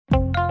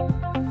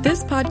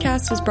This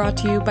podcast is brought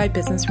to you by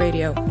Business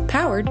Radio,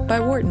 powered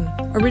by Wharton,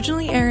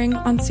 originally airing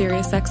on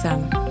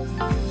SiriusXM.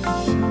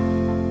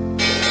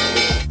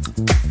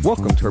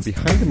 Welcome to our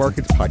Behind the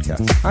Markets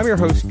podcast. I'm your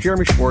host,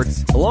 Jeremy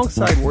Schwartz.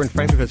 Alongside Wharton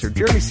Finance Professor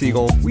Jeremy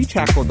Siegel, we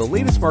tackle the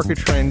latest market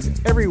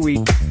trends every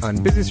week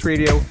on Business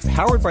Radio,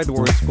 powered by the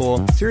Wharton School,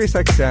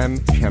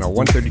 SiriusXM, Channel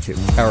 132.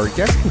 Our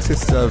guest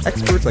consists of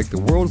experts like the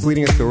world's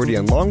leading authority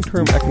on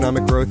long-term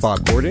economic growth,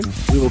 Bob Gordon.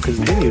 We will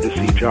continue to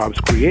see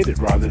jobs created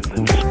rather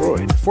than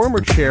destroyed.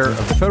 Former chair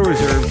of the Federal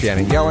Reserve,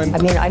 Janet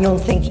Yellen. I don't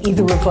think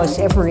either of us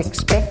ever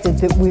expected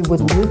that we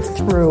would live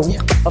through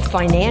a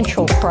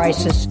financial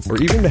crisis. Or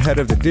even the head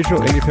of the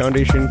Digital India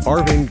Foundation,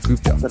 Arvind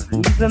Gupta. The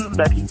reason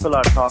that people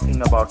are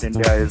talking about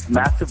India is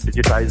massive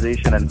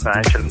digitization and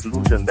financial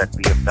inclusion that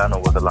we have done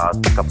over the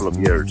last couple of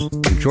years.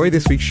 Enjoy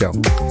this week's show.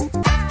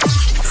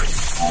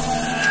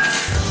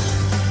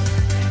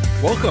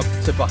 Welcome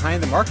to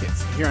Behind the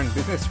Markets here on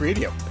Business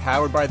Radio,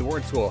 powered by the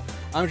Wharton School.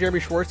 I'm Jeremy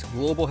Schwartz,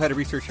 Global Head of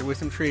Research at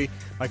WisdomTree.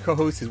 My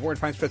co-host is Wharton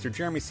Finance Professor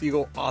Jeremy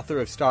Siegel, author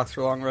of Stocks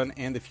for Long Run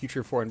and the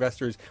Future for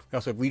Investors. We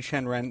also have Lee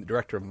Chen Ren,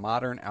 Director of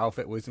Modern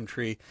Alpha at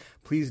WisdomTree.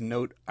 Please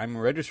note, I'm a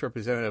registered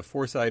representative of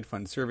Foreside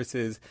Fund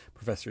Services.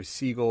 Professor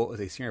Siegel is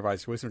a senior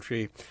advisor to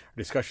WisdomTree. Our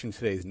discussion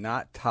today is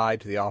not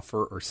tied to the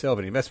offer or sale of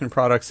any investment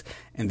products,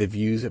 and the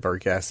views of our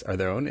guests are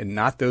their own and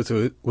not those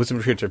of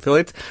WisdomTree and its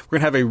affiliates. We're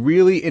going to have a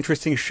really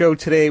interesting show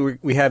today.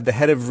 We have the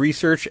head of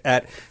research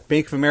at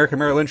Bank of America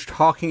Merrill Lynch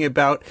talking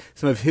about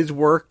some of his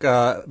work,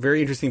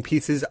 very interesting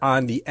pieces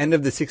on the end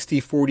of the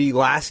 60-40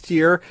 last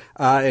year,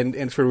 and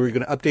sort of we're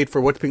going to update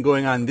for what's been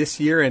going on this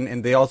year,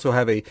 and they also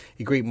have a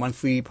great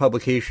monthly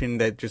publication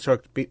that just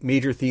talks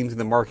major themes in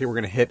the market. We're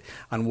going to hit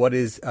on what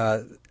is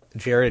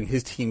Jared and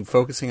his team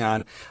focusing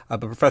on. But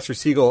Professor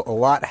Siegel, a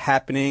lot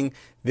happening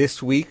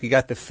this week. We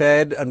got the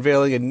Fed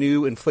unveiling a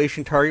new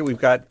inflation target. We've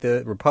got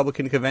the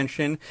Republican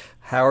convention.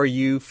 How are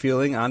you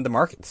feeling on the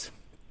markets?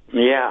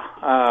 Yeah,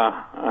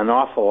 an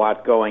awful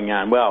lot going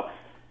on. Well,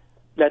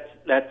 let's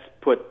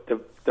put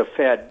the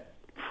Fed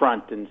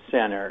front and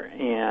center.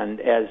 And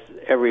as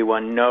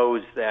everyone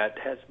knows that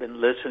has been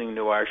listening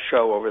to our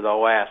show over the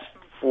last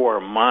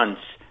 4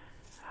 months,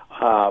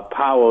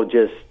 Powell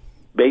just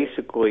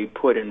basically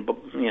put in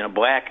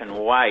black and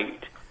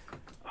white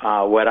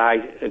what I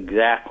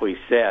exactly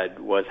said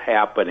was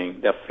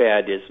happening. The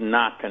Fed is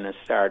not going to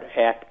start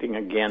acting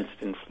against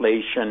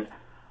inflation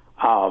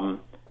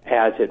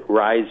as it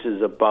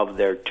rises above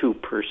their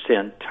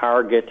 2%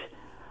 target.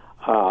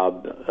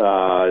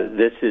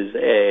 This is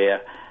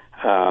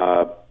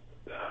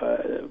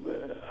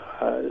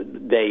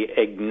they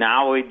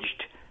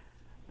acknowledged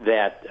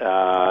that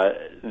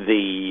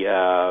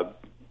the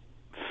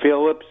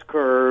Phillips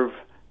curve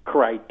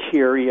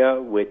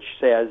criteria, which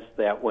says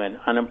that when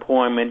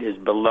unemployment is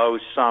below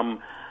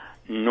some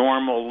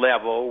normal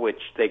level,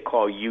 which they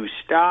call U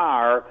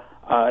star,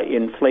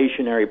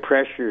 inflationary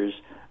pressures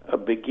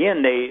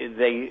begin. They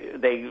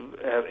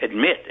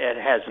admit it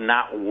has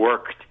not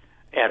worked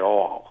at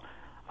all,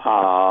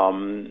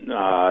 and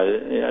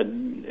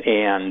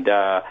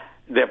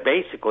they're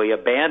basically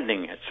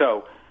abandoning it.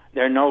 So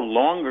they're no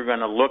longer going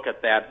to look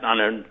at that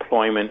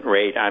unemployment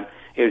rate.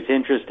 It was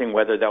interesting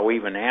whether they'll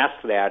even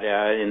ask that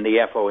in the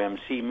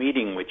FOMC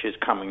meeting, which is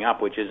coming up,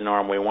 which is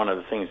normally one of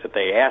the things that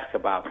they ask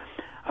about.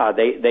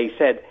 They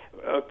said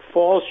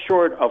falls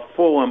short of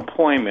full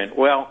employment.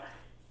 Well,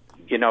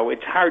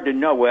 it's hard to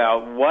know,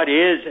 what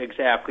is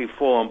exactly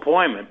full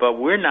employment? But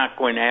we're not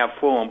going to have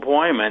full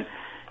employment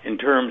in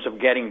terms of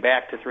getting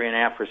back to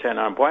 3.5%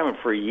 unemployment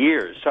for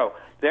years. So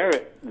they're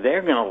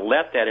going to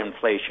let that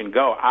inflation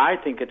go. I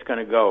think it's going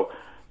to go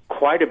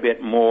quite a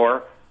bit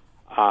more,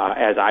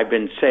 as I've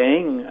been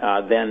saying,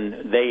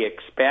 than they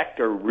expect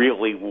or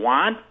really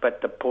want, but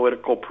the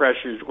political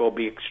pressures will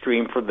be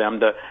extreme for them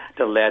to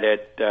let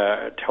it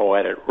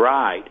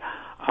ride.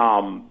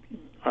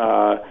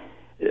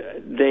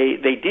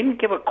 They didn't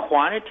give a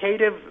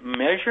quantitative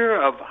measure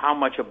of how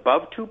much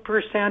above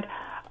 2%.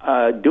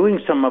 Doing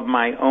some of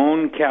my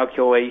own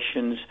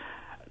calculations,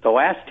 the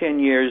last 10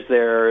 years,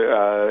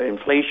 their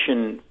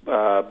inflation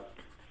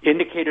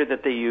indicator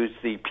that they use,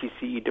 the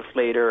PCE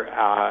deflator,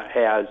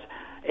 has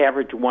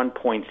averaged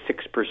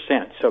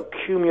 1.6%. So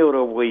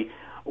cumulatively,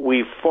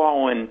 we've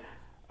fallen,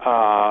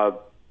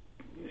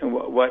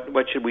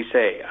 what should we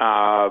say,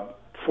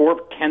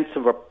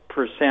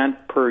 0.4%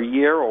 per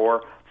year,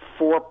 or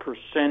 4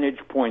 percentage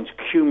points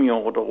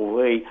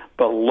cumulatively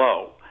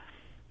below.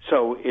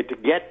 So to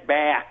get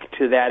back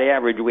to that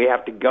average, we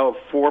have to go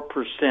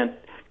 4%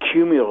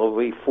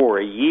 cumulatively for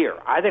a year.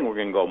 I think we're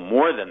going to go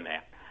more than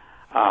that.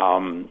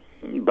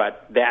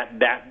 But that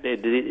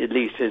at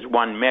least is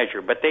one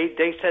measure. But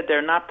they said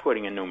they're not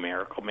putting a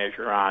numerical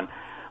measure on,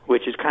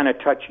 which is kind of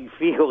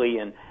touchy-feely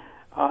and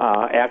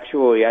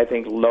actually I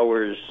think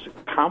lowers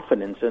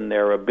confidence in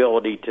their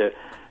ability to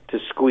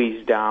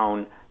squeeze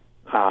down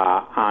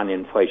on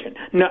inflation.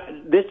 No,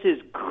 this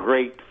is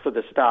great for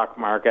the stock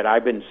market.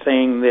 I've been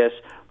saying this: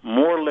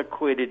 more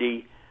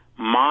liquidity,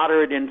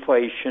 moderate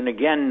inflation.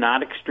 Again,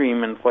 not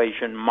extreme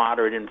inflation,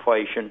 moderate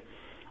inflation.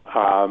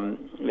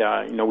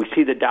 We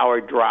see the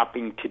dollar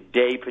dropping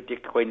today,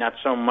 particularly not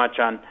so much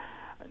on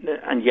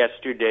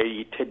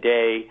yesterday,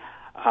 today,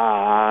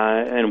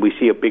 and we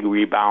see a big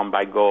rebound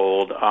by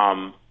gold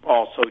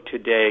also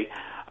today.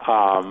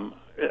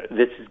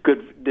 This is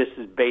good. This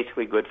is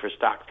basically good for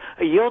stocks.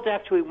 Yield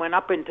actually went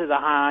up into the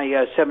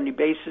high 70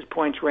 basis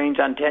points range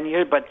on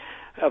 10-year, but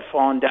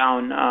fallen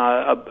down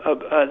a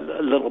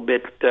little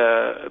bit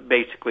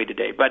basically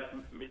today. But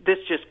this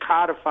just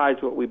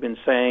codifies what we've been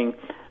saying.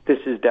 This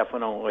is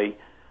definitely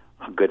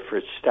good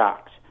for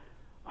stocks.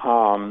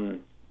 On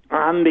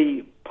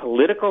the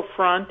political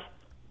front,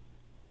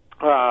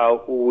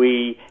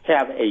 we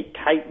have a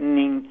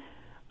tightening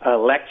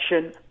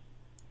election.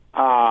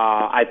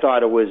 I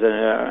thought it was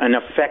an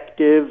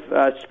effective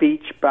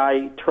speech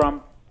by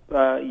Trump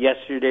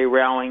yesterday,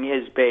 rallying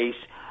his base.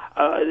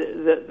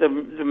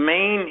 The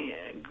main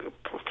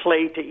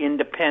play to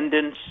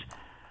independence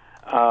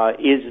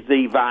is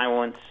the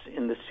violence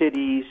in the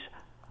cities.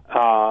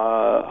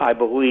 I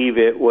believe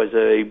it was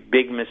a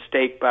big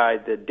mistake by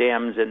the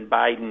Dems and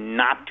Biden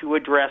not to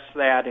address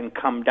that and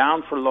come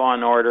down for law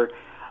and order.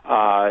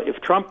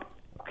 If Trump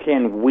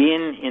can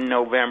win in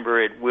November,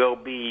 it will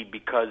be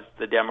because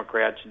the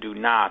Democrats do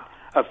not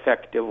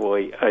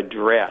effectively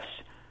address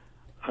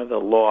the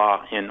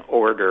law and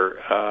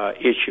order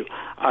issue.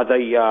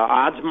 The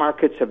odds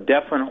markets have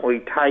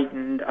definitely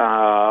tightened.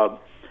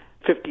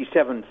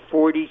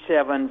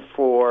 57.47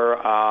 for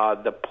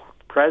the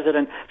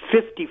president,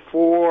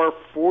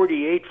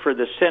 54.48 for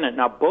the Senate.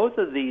 Now, both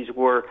of these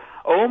were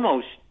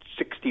almost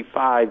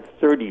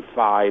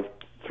 65-35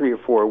 3 or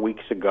 4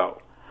 weeks ago.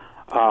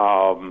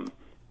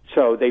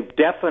 So they've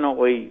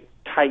definitely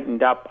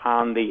tightened up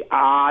on the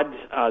odds.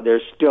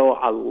 There's still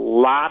a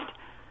lot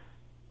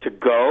to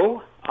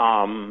go.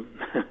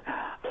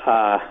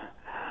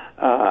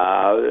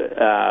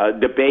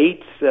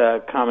 Debates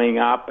coming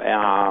up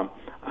and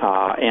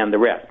the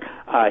rest.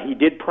 He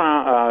did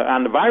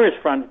on the virus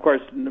front, of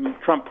course,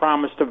 Trump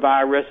promised a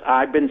virus.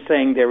 I've been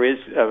saying there is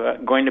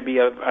going to be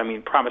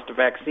promised a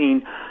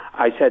vaccine.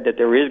 I said that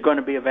there is going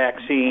to be a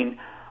vaccine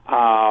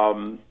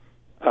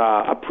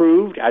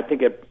approved. I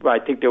think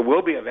there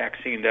will be a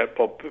vaccine that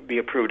will be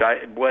approved.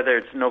 Whether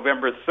it's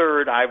November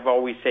 3rd, I've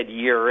always said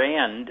year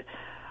end,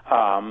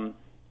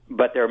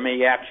 but there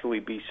may actually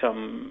be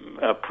some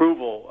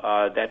approval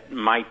that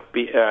might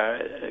be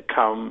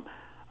come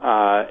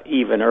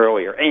even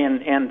earlier,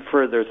 and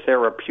further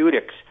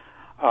therapeutics.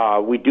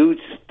 We do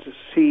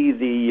see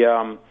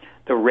the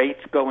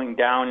rates going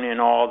down in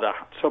all the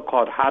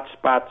so-called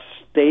hotspot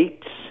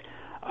states.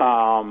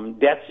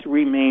 Deaths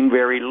remain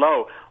very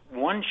low.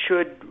 One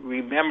should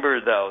remember,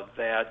 though,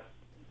 that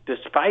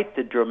despite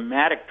the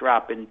dramatic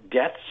drop in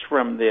deaths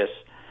from this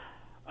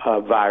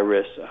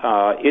virus,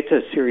 it's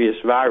a serious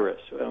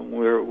virus.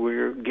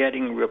 We're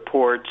getting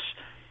reports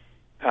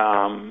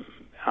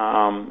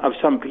of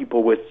some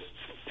people with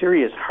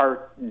serious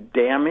heart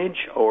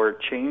damage or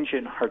change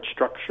in heart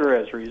structure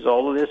as a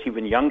result of this,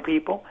 even young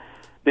people.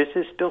 This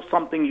is still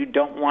something you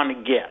don't want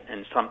to get,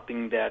 and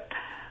something that,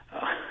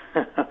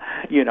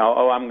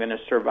 I'm going to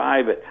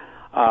survive it.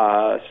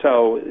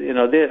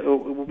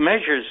 The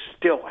measures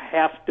still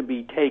have to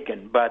be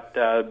taken, but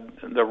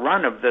the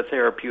run of the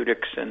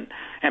therapeutics and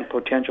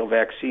potential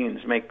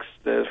vaccines makes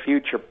the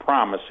future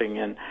promising,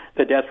 and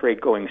the death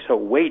rate going so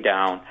way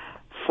down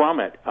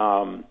from it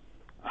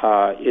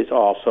is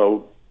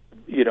also,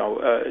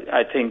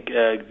 I think,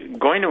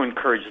 going to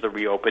encourage the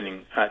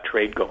reopening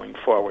trade going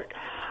forward.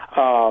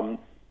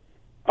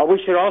 We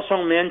should also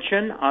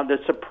mention the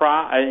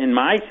surprise, in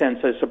my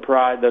sense, the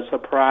surprise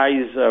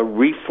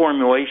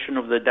reformulation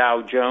of the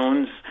Dow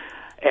Jones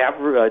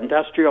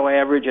industrial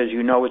average. As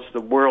you know, it's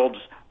the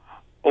world's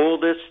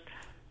oldest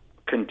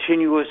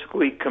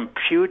continuously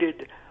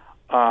computed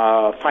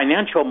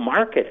financial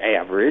market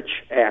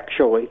average,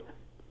 actually.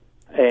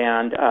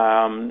 And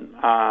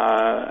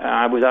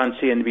I was on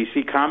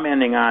CNBC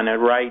commenting on it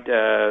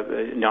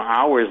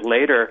hours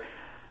later.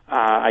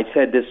 I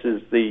said this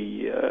is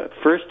the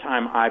first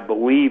time, I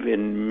believe,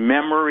 in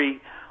memory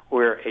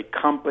where a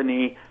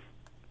company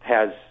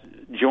has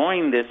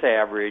joined this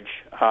average.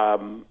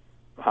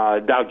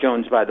 Dow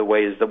Jones, by the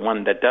way, is the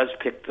one that does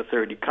pick the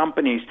 30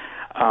 companies.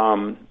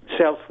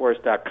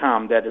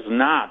 Salesforce.com, that is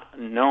not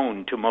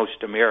known to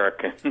most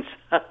Americans.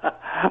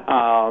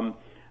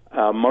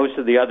 Most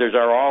of the others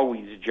are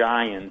always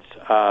giants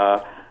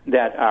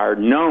that are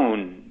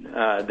known.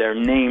 Their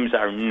names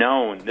are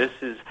known. This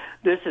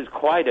is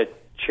quite a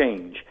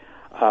change.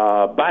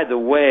 By the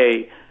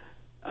way,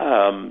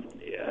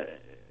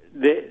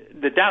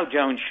 the Dow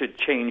Jones should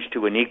change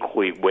to an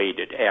equally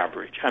weighted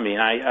average. I mean,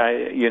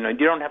 you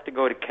don't have to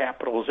go to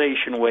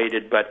capitalization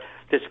weighted, but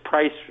this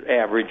price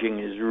averaging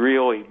is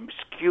really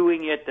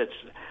skewing it. That's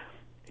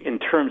in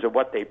terms of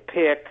what they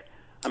pick.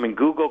 I mean,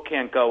 Google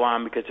can't go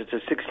on because it's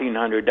a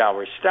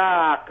 $1,600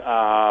 stock.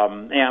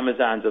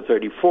 Amazon's a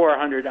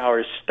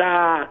 $3,400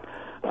 stock,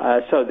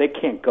 so they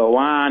can't go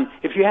on.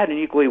 If you had an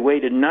equally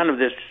weighted, none of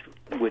this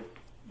would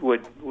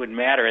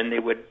matter, and they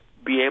would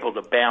be able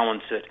to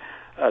balance it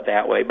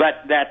that way.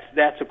 But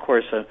that's of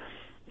course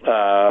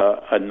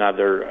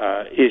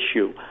another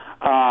issue.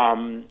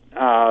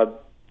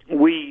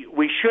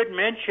 We should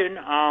mention,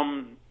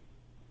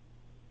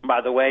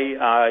 by the way,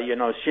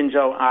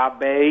 Shinzo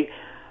Abe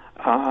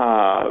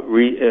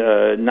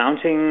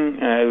announcing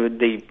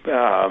the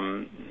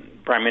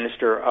Prime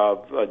Minister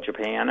of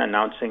Japan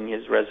announcing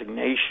his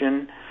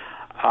resignation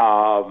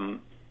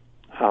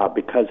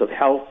because of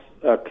health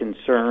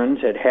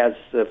concerns. It has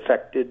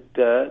affected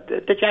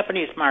the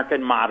Japanese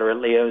market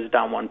moderately. It was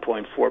down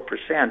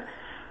 1.4%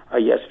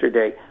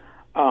 yesterday.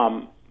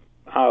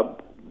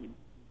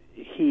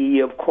 He,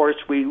 of course,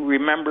 we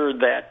remember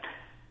that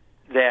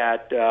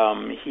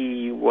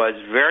he was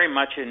very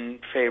much in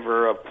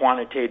favor of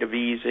quantitative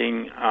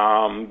easing,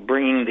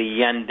 bringing the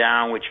yen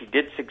down, which he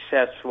did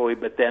successfully,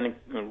 but then it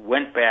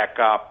went back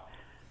up.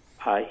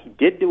 He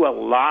did do a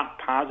lot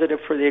positive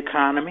for the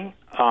economy,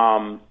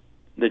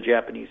 the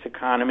Japanese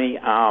economy,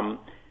 and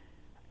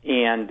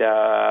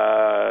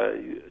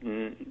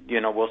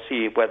we'll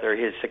see whether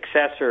his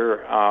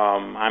successor.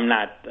 I'm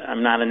not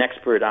an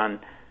expert on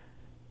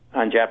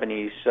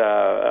Japanese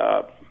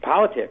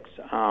politics,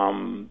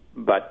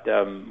 but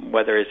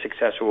whether his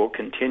successor will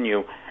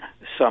continue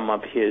some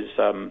of his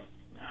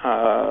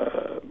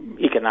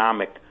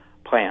economic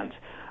plans.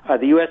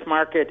 The U.S.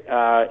 market,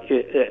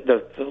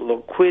 the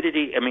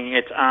liquidity,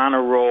 it's on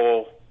a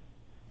roll,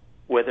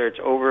 whether it's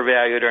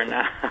overvalued or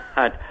not.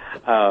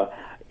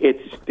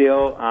 It's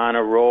still on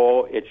a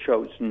roll. It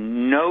shows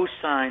no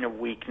sign of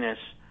weakness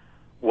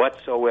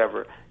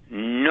whatsoever,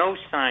 no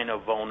sign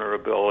of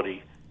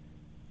vulnerability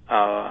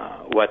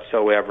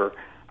whatsoever.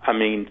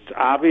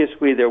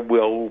 Obviously there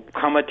will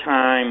come a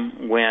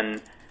time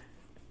when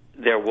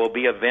there will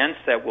be events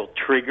that will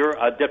trigger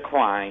a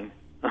decline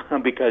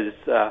because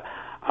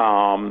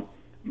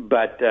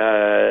but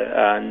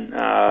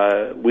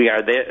we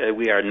are there.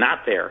 We are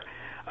not there.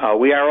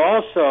 We are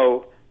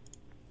also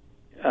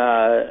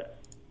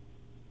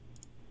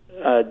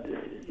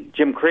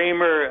Jim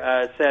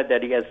Cramer said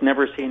that he has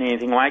never seen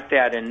anything like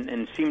that,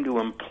 and seemed to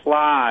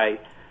imply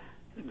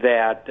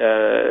that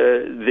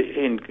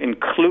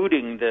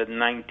including the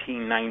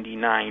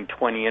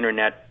 1999-20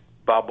 internet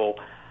bubble,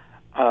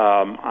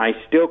 I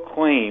still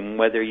claim,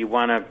 whether you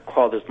want to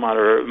call this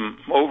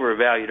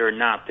overvalued or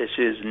not, this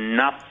is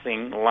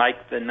nothing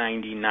like the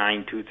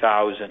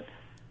 99-2000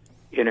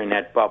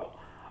 internet bubble.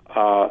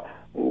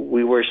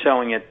 We were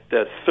selling at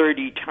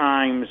 30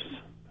 times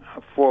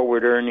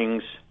forward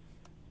earnings.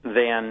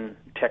 Then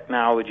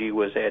technology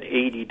was at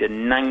 80 to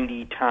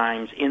 90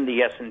 times in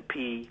the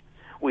S&P.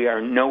 We are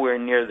nowhere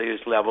near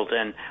those levels,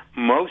 and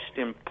most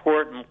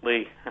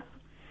importantly,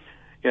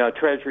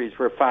 treasuries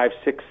were 5,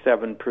 6,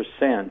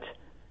 7%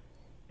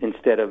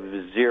 instead of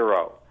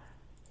 0,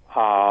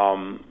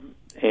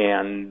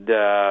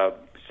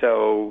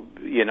 so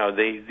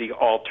the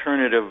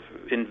alternative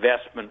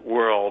investment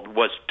world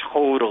was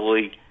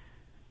totally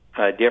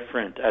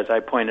different. As I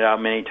pointed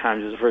out many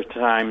times, it was the first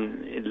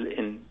time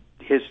in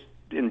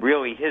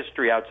really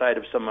history, outside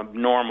of some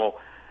abnormal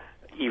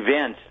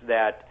events,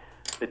 that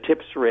the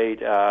TIPS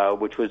rate,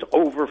 which was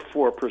over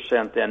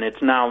 4%, then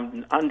it's now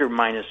under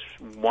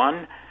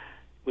 -1,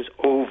 was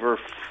over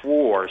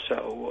 4.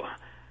 So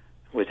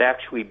it was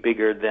actually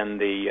bigger than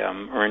the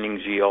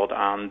earnings yield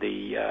on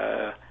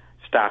the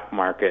stock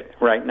market.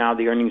 Right now,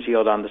 the earnings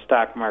yield on the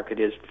stock market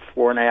is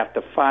 4.5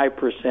 to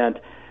 5%,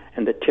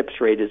 and the TIPS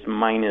rate is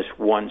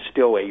 -1.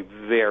 Still a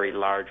very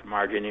large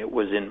margin. It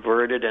was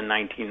inverted in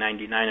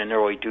 1999 and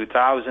early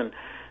 2000,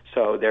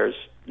 so there's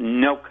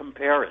no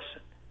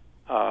comparison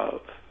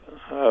of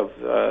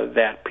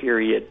that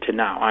period to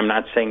now. I'm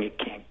not saying it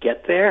can't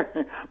get there,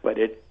 but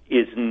it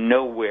is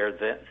nowhere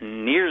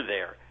near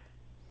there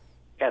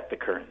at the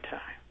current time.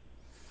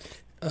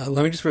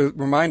 Let me just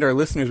remind our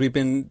listeners, we've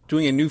been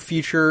doing a new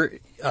feature.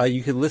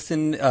 You can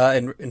listen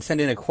and send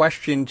in a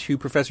question to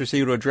Professor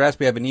Siegel to address.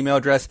 We have an email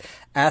address,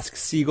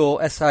 AskSiegel,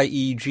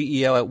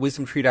 SIEGEL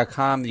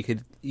 @wisdomtree.com.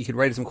 You could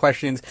write us some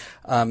questions.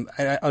 I'm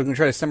going to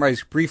try to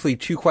summarize briefly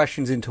 2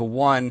 questions into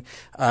one,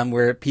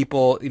 where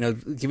people,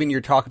 given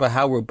your talk about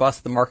how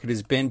robust the market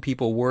has been,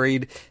 people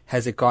worried,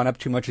 has it gone up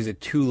too much? Is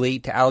it too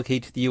late to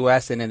allocate to the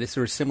U.S.? And at a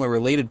sort of similar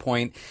related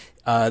point,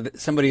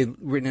 somebody had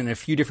written in a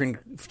few different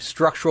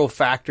structural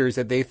factors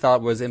that they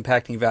thought was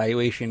impacting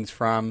valuations,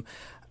 from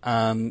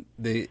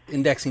the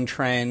indexing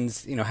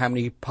trends, how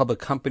many public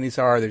companies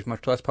are, there's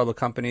much less public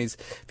companies,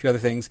 a few other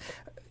things.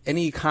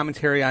 Any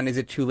commentary on, is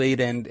it too late,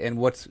 and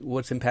what's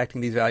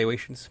impacting these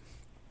valuations?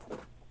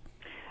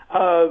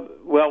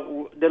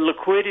 Well, the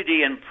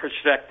liquidity and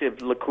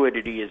prospective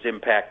liquidity is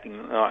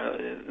impacting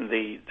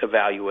the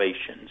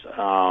valuations,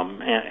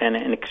 and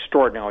an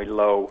extraordinarily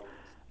low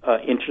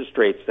interest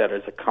rates that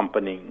is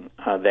accompanying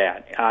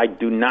that. I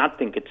do not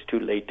think it's too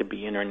late to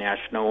be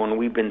international, and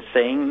we've been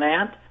saying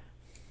that,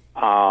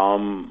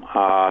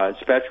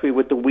 especially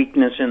with the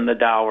weakness in the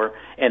dollar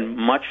and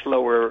much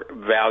lower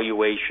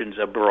valuations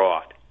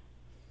abroad.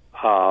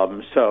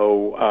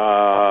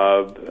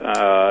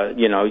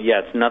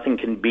 Yes, nothing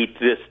can beat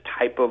this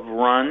type of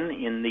run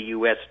in the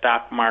U.S.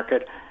 stock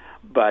market,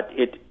 but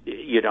it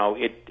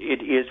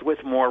is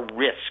with more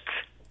risk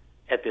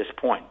at this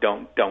point.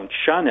 Don't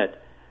shun it,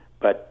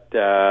 but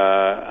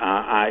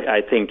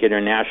I think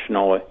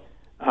internationally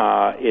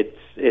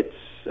it's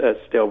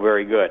still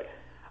very good.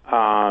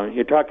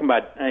 You're talking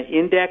about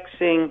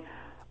indexing.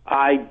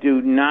 I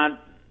do not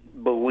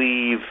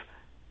believe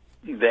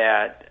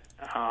that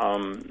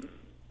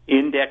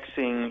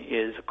indexing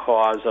is a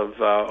cause of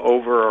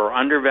over or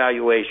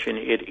undervaluation.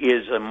 It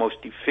is a most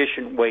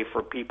efficient way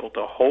for people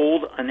to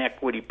hold an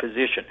equity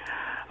position.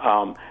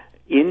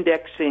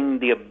 Indexing,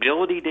 the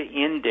ability to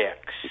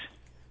index,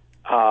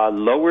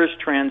 lowers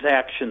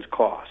transactions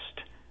cost.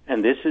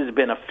 And this has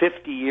been a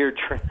 50-year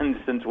trend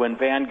since when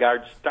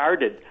Vanguard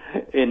started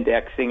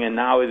indexing, and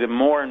now is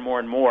more and more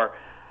and more.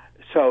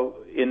 So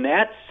in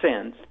that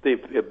sense, the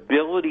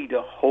ability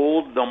to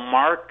hold the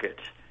market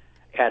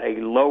at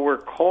a lower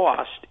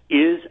cost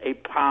is a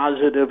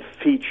positive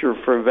feature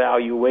for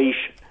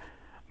valuation.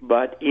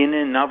 But in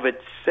and of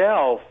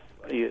itself,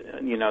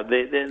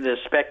 the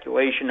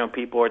speculation of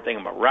people are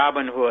thinking about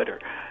Robinhood or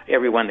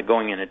everyone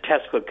going into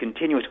Tesla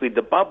continuously,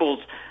 the bubbles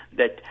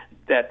that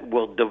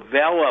will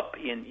develop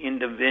in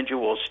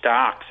individual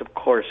stocks, of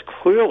course,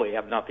 clearly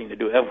have nothing to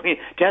do with it.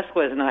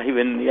 Tesla is not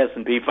even in the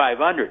S&P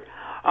 500.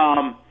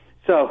 And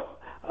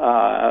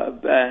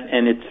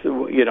it's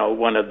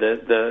one of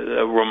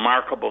the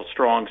remarkable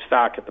strong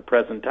stock at the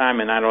present time,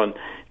 and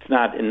it's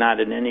not in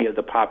any of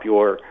the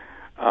popular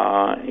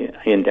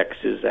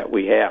indexes that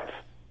we have.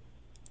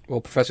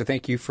 Well, Professor,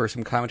 thank you for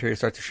some commentary to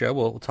start the show.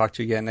 We'll talk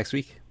to you again next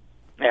week.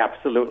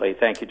 Absolutely.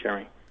 Thank you,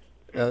 Jeremy.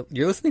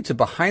 You're listening to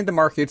Behind the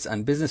Markets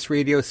on Business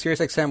Radio,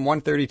 SiriusXM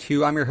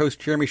 132. I'm your host,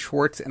 Jeremy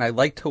Schwartz, and I'd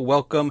like to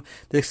welcome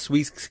this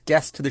week's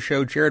guest to the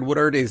show. Jared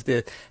Woodard is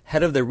the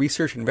head of the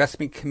Research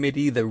Investment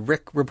Committee, the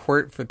RIC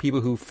Report. For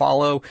people who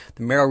follow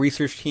the Merrill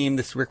Research Team,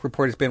 this RIC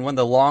Report has been one of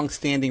the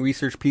long-standing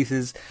research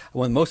pieces,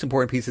 one of the most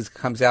important pieces,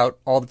 comes out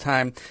all the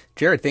time.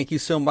 Jared, thank you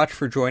so much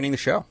for joining the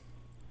show.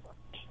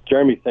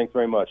 Jeremy, thanks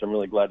very much. I'm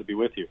really glad to be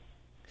with you.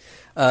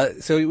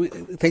 So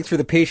thanks for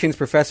the patience.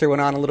 Professor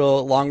went on a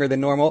little longer than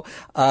normal.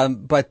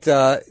 But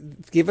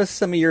give us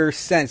some of your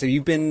sense. Have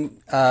you been,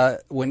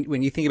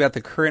 when you think about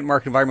the current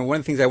market environment, one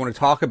of the things I want to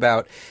talk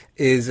about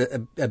is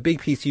a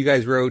big piece you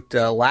guys wrote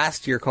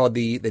last year called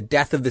the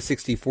Death of the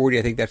 60-40.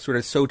 I think that's sort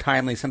of so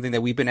timely, something that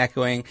we've been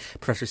echoing.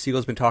 Professor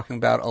Siegel's been talking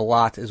about a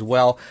lot as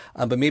well.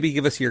 But maybe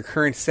give us your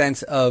current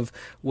sense of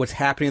what's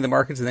happening in the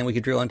markets, and then we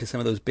could drill into some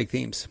of those big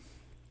themes.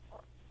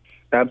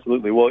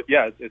 Absolutely. Well,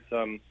 yeah, this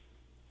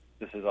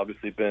has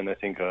obviously been, I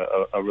think,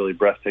 a really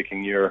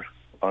breathtaking year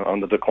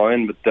on the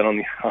decline, but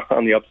then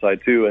on the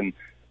upside too. And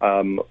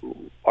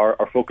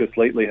our focus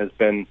lately has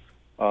been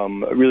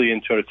really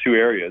in sort of two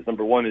areas.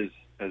 Number one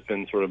has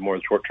been sort of more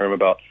short term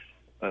about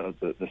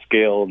the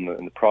scale and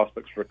the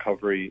prospects for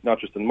recovery, not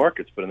just in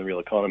markets but in the real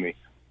economy.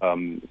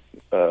 The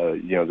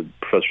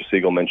Professor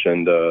Siegel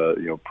mentioned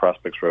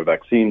prospects for a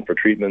vaccine, for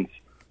treatments.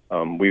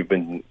 We've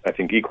been, I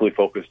think, equally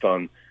focused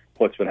on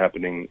what's been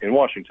happening in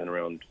Washington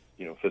around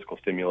fiscal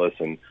stimulus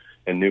and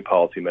new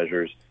policy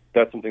measures.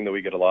 That's something that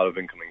we get a lot of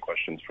incoming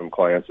questions from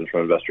clients and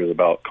from investors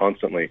about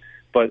constantly.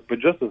 But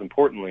just as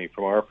importantly,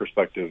 from our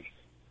perspective,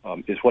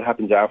 is what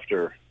happens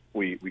after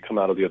we come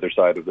out of the other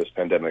side of this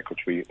pandemic,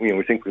 which we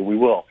think we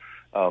will.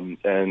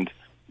 And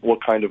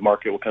what kind of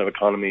market, what kind of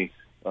economy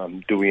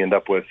do we end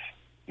up with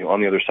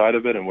on the other side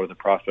of it, and what are the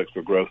prospects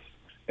for growth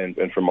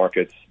and for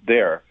markets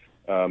there?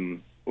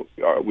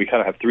 We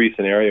kind of have three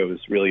scenarios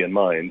really in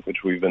mind,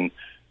 which we've been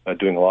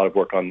doing a lot of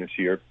work on this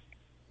year.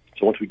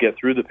 So once we get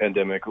through the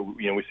pandemic,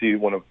 we see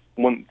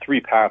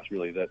three paths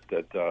really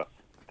that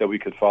we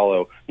could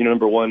follow.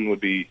 Number one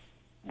would be,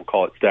 we'll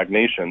call it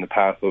stagnation, the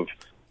path of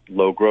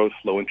low growth,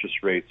 low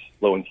interest rates,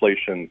 low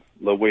inflation,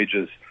 low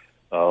wages,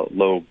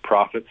 low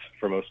profits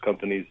for most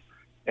companies,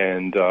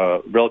 and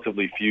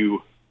relatively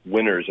few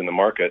winners in the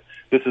market.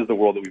 This is the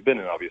world that we've been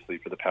in, obviously,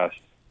 for the past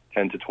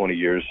 10 to 20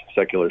 years,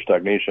 secular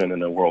stagnation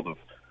in a world of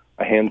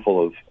a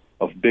handful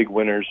of big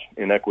winners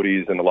in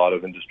equities and a lot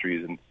of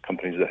industries and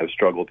companies that have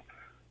struggled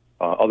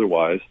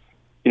otherwise.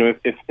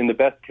 If in the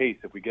best case,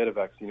 if we get a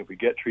vaccine, if we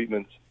get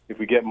treatments, if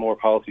we get more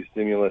policy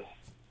stimulus,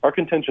 our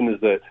contention is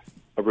that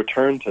a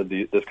return to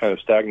this kind of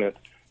stagnant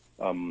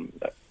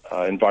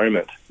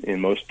environment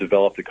in most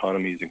developed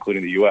economies,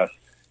 including the U.S.,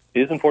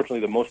 is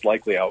unfortunately the most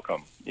likely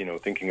outcome,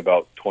 thinking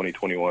about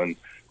 2021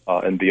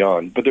 and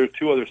beyond. But there are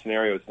two other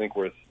scenarios I think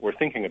we're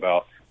thinking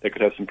about that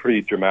could have some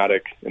pretty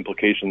dramatic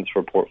implications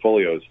for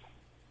portfolios.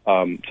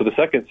 So the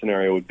second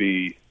scenario would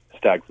be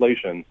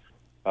stagflation,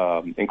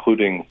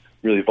 including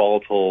really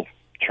volatile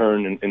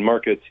churn in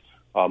markets,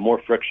 more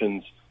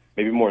frictions,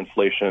 maybe more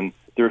inflation.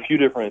 There are a few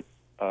different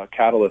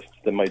catalysts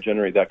that might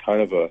generate that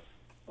kind of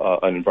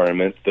an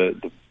environment.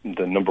 The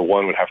number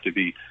one would have to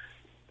be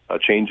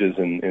changes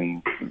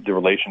in the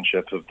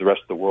relationships of the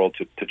rest of the world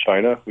to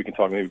China. We can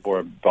talk maybe more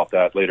about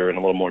that later in a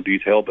little more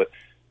detail, but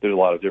there's a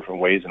lot of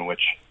different ways in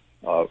which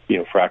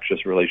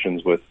fractious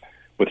relations with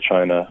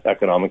China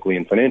economically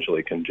and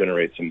financially can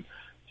generate some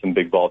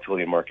big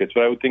volatility in markets.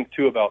 But I would think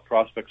too about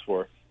prospects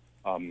for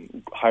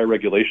higher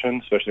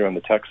regulation, especially around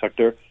the tech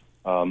sector,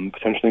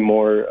 potentially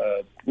more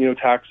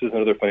taxes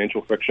and other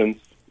financial frictions,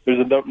 there's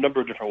a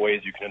number of different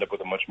ways you can end up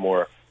with a much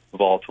more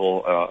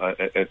volatile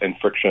and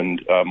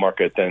frictioned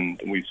market than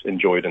we've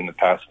enjoyed in the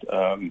past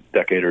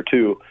decade or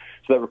two.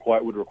 So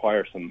that would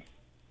require some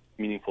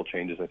meaningful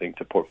changes, I think,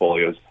 to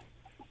portfolios.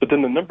 But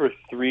then the number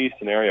 3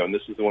 scenario, and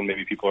this is the one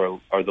maybe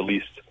people are the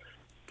least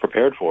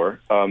prepared for.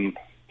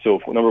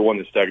 So number 1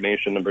 is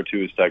stagnation. Number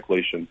 2 is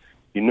stagflation.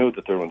 You know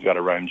the third one's got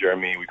to rhyme,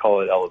 Jeremy. We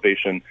call it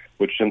elevation,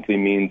 which simply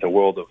means a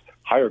world of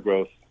higher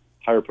growth,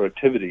 higher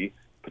productivity,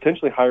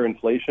 potentially higher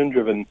inflation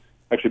driven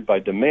actually by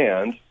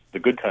demand, the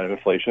good kind of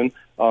inflation,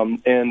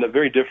 and a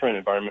very different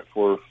environment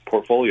for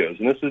portfolios.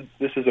 And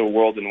this is a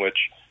world in which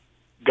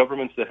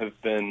governments that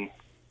have been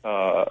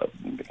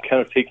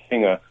kind of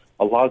taking a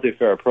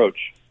laissez-faire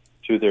approach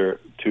to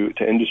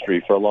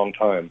industry for a long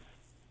time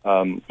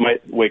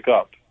might wake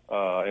up,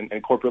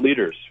 and corporate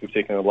leaders who've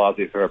taken a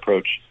laissez-faire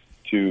approach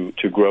to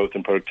growth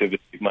and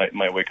productivity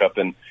might wake up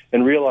and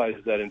realize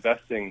that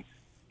investing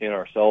in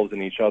ourselves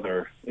and each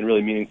other in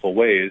really meaningful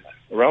ways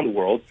around the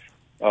world,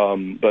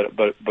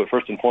 but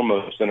first and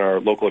foremost in our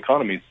local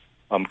economies,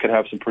 can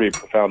have some pretty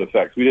profound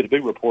effects. We did a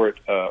big report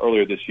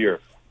earlier this year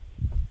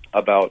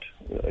about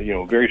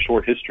very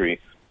short history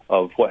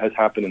of what has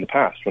happened in the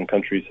past when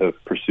countries have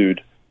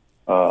pursued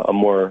a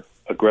more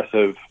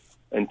aggressive,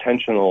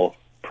 intentional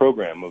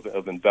program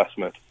of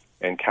investment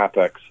and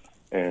capex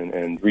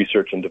and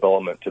research and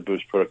development to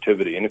boost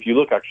productivity. And if you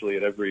look actually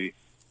at every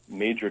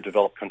major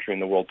developed country in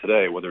the world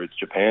today, whether it's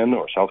Japan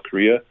or South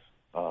Korea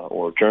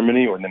or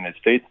Germany or the United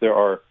States, there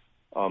are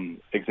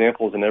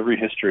examples in every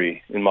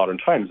history in modern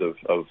times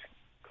of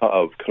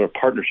kind of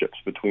partnerships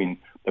between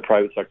the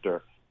private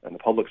sector and the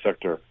public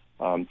sector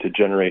to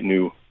generate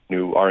new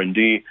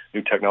R&D,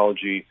 new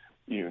technology,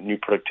 new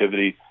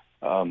productivity.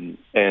 And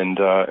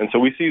so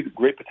we see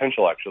great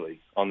potential actually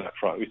on that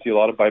front. We see a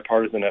lot of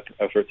bipartisan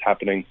efforts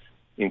happening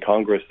in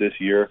Congress this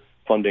year.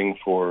 Funding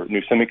for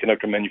new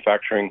semiconductor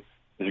manufacturing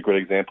is a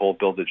great example, a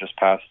bill that just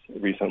passed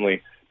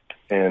recently.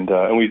 And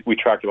we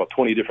tracked about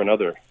 20 different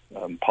other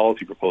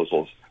policy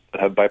proposals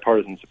that have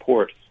bipartisan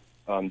support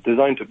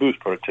designed to boost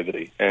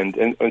productivity.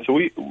 And so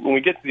when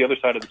we get to the other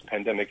side of this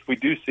pandemic, we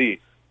do see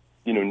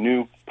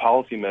new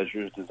policy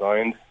measures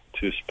designed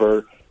to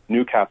spur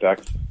new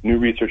capex, new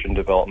research and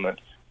development.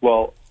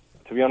 Well,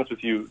 to be honest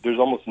with you, there's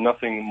almost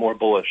nothing more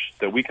bullish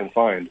that we can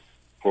find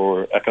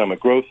for economic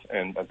growth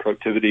and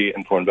productivity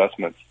and for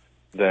investments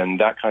than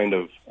that kind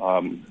of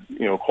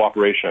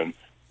cooperation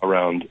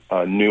around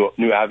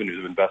new avenues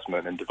of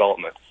investment and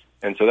development.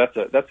 And so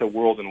that's a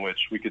world in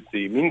which we could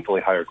see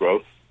meaningfully higher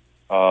growth,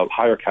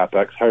 higher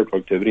capex, higher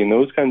productivity, and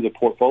those kinds of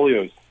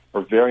portfolios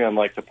are very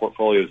unlike the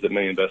portfolios that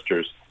many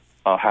investors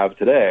have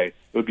today.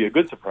 It would be a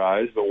good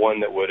surprise, but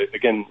one that would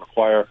again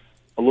require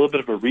a little bit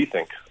of a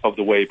rethink of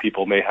the way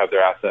people may have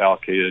their asset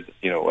allocated,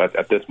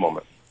 at this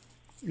moment.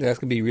 Yeah, that's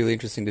going to be really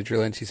interesting to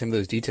drill into some of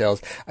those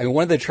details. I mean,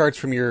 one of the charts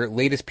from your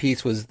latest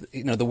piece was,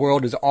 the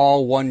world is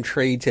all one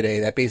trade today,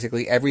 that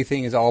basically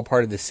everything is all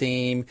part of the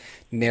same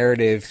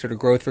narrative, sort of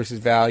growth versus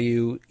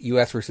value,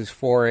 U.S. versus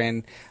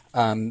foreign,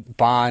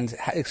 bonds.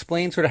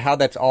 Explain sort of how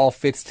that's all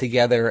fits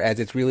together as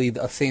it's really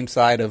the same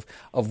side of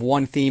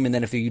one theme. And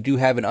then if you do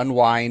have an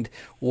unwind,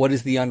 what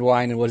is the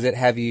unwind and what does it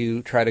have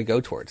you try to go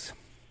towards?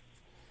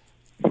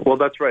 Well,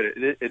 that's right.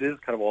 It is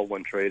kind of all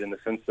one trade in the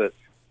sense that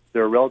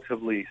there are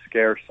relatively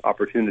scarce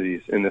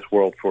opportunities in this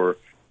world for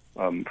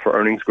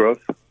earnings growth,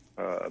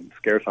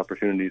 scarce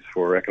opportunities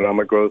for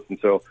economic growth. And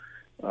so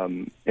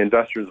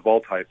investors of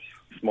all types,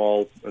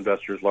 small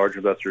investors, large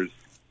investors,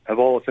 have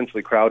all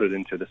essentially crowded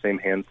into the same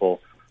handful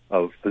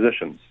of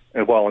positions.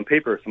 And while on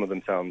paper some of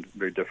them sound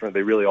very different,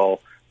 they really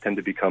all tend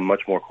to become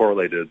much more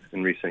correlated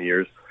in recent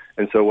years.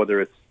 And so whether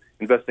it's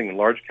investing in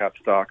large cap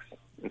stocks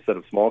instead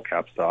of small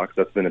cap stocks,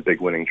 that's been a big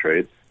winning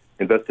trade.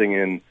 Investing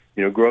in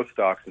growth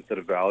stocks instead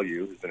of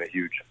value has been a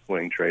huge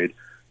winning trade.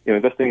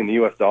 Investing in the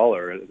U.S.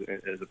 dollar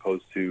as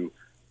opposed to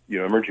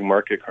emerging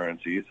market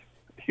currencies,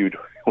 a huge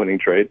winning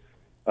trade.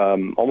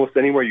 Almost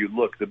anywhere you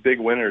look, the big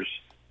winners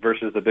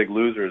versus the big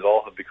losers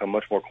all have become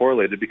much more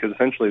correlated because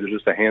essentially there's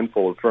just a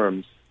handful of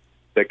firms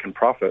that can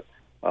profit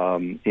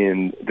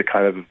in the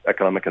kind of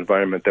economic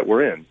environment that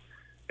we're in.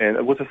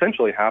 And what's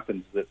essentially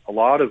happened is that a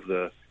lot of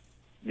the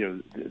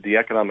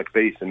economic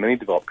base in many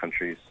developed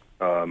countries,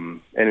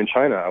 and in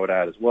China, I would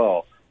add as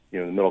well,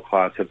 the middle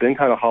class have been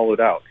kind of hollowed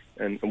out.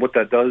 And what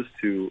that does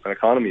to an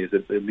economy is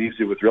it leaves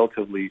you with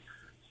relatively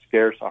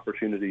scarce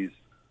opportunities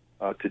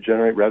to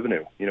generate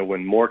revenue.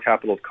 When more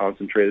capital is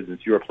concentrated in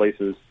fewer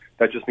places,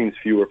 that just means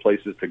fewer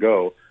places to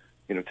go,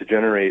 to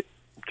generate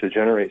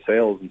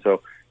sales. And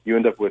so you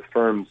end up with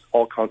firms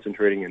all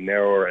concentrating in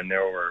narrower and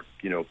narrower,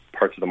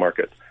 parts of the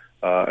market.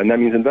 And that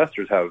means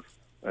investors have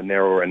a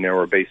narrower and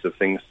narrower base of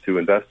things to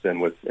invest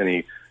in with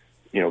any,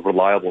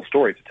 reliable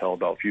story to tell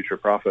about future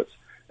profits.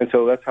 And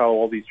so that's how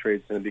all these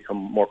trades then become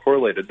more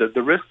correlated.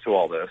 The risk to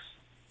all this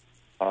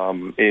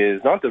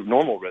is not the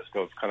normal risk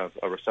of kind of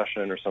a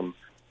recession or some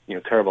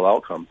terrible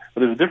outcome,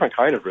 but there's a different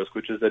kind of risk,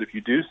 which is that if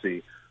you do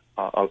see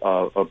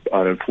an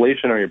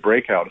inflationary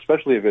breakout,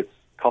 especially if it's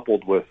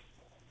coupled with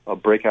a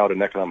breakout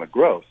in economic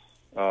growth,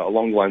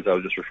 along the lines I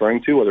was just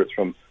referring to, whether it's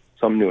from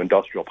some new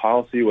industrial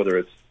policy, whether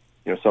it's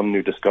some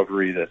new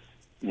discovery that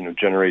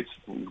generates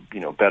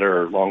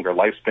better, longer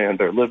lifespan,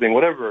 better living,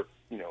 whatever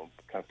kind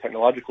of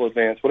technological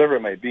advance, whatever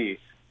it might be,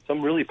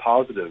 some really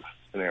positive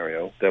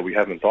scenario that we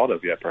haven't thought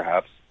of yet,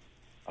 perhaps,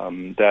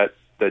 that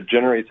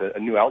generates a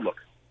new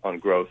outlook on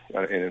growth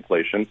and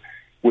inflation,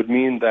 would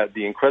mean that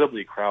the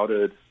incredibly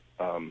crowded,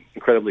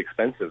 incredibly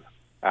expensive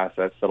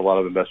assets that a lot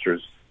of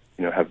investors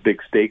have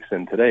big stakes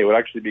in today would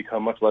actually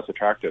become much less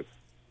attractive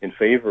in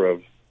favor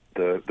of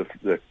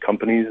the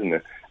companies and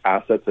the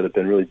assets that have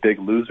been really big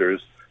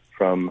losers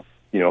from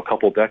a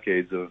couple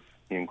decades of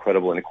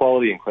incredible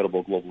inequality,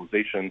 incredible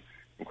globalization,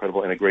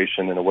 incredible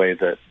integration in a way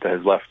that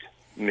has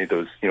made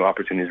those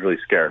opportunities really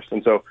scarce.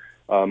 And so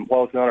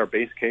while it's not our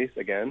base case,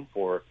 again,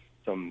 for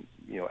some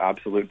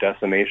absolute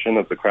decimation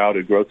of the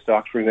crowded growth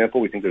stocks, for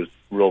example, we think there's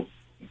real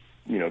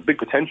big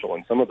potential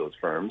in some of those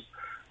firms.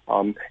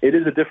 It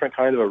is a different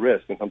kind of a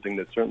risk and something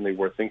that's certainly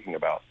worth thinking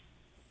about.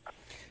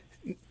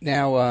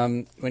 Now,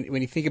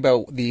 when you think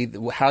about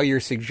how you're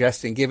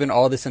suggesting, given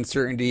all this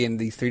uncertainty in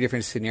these three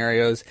different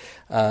scenarios,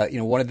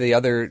 one of the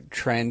other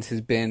trends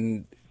has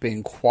been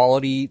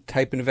quality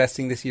type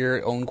investing this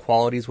year. Own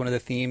quality is one of the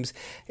themes.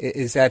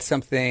 Is that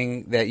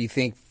something that you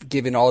think,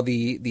 given all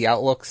the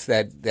outlooks,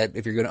 that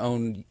if you're going to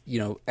own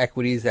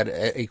equities, that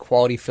a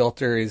quality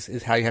filter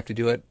is how you have to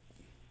do it?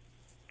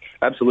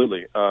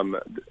 Absolutely.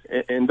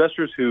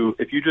 Investors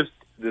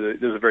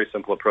there's a very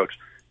simple approach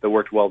that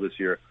worked well this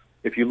year.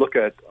 If you look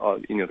at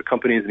the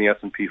companies in the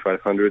S&P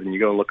 500 and you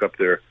go and look up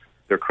their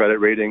credit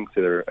rating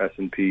to their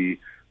S&P,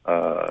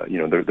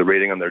 the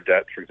rating on their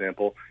debt, for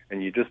example,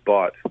 and you just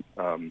bought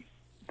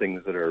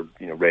things that are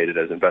rated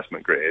as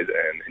investment grade,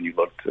 and you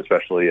looked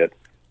especially at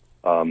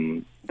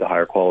the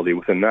higher quality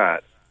within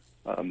that,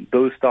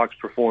 those stocks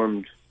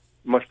performed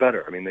much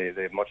better. I mean,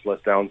 they have much less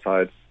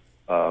downside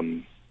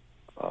in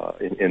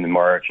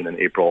March and in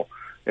April,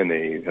 and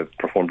they have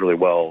performed really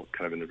well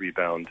kind of in the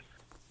rebound.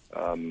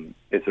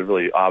 It's a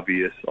really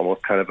obvious,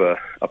 almost kind of a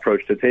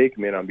approach to take. It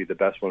may not be the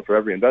best one for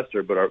every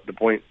investor, but the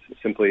point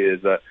simply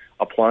is that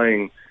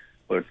applying,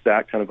 whether it's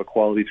that kind of a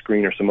quality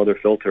screen or some other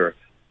filter,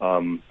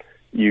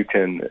 you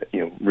can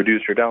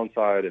reduce your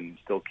downside and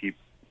still keep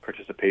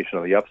participation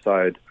on the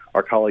upside.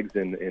 Our colleagues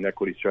in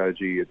equity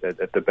strategy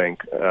at the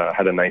bank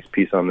had a nice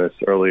piece on this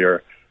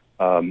earlier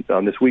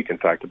on this week, in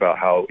fact, about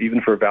how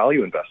even for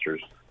value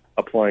investors,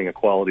 applying a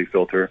quality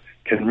filter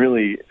can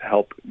really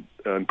help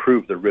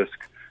improve the risk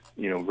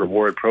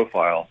reward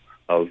profile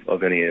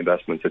of any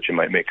investments that you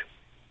might make.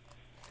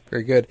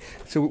 Very good.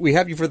 So we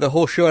have you for the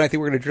whole show, and I think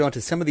we're going to drill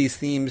into some of these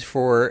themes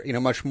for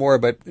much more.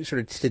 But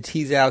sort of to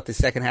tease out the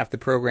second half of the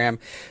program,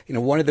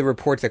 one of the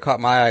reports that caught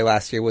my eye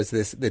last year was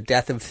the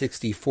death of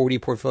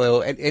 60/40 portfolio.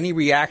 Any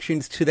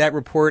reactions to that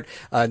report?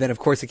 Then of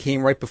course it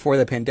came right before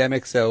the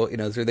pandemic, so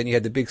then you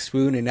had the big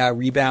swoon and now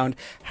rebound.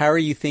 How are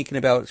you thinking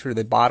about sort of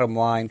the bottom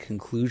line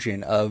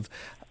conclusion of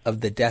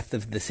the death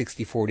of the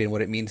 60/40 and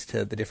what it means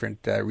to the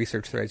different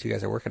research threads you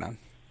guys are working on?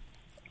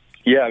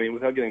 Yeah, I mean,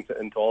 without getting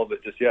into all of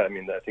it just yet, I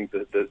mean, I think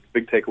the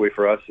big takeaway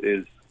for us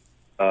is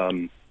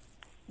we're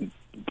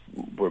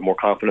more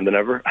confident than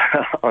ever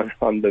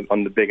on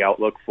the big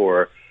outlook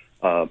for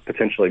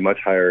potentially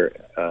much higher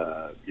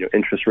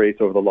interest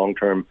rates over the long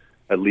term,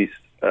 at least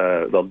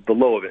the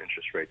low of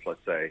interest rates,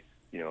 let's say,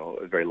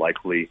 very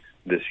likely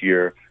this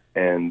year.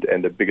 And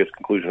the biggest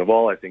conclusion of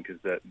all, I think, is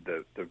that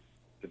the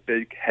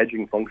big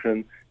hedging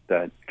function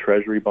that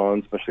Treasury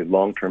bonds, especially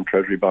long-term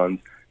Treasury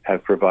bonds,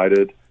 have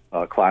provided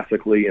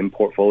classically in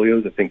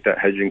portfolios. I think that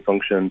hedging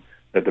function,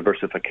 that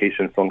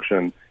diversification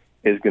function,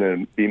 is going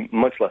to be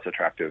much less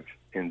attractive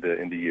in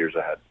the years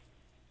ahead.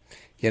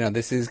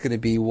 This is going to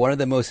be one of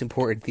the most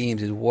important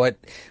themes, is what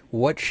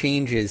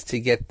changes to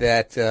get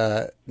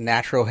that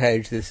natural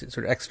hedge, this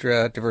sort of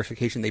extra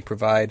diversification they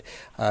provide.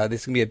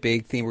 This is going to be a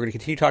big theme. We're going to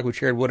continue talking with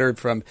Jared Woodard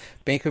from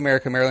Bank of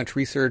America Merrill Lynch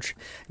Research.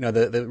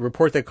 The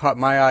report that caught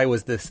my eye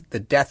was the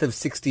death of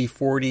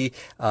 60/40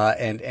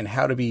 and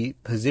how to be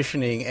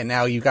positioning. And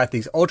now you've got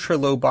these ultra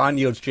low bond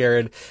yields,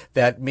 Jared,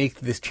 that make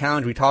this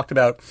challenge. We talked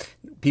about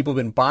people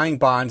have been buying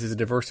bonds as a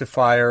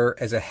diversifier,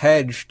 as a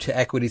hedge to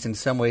equities in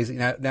some ways.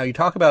 Now you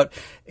talk about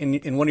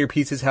in one of your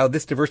pieces how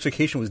this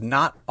diversification was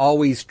not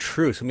always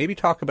true. So maybe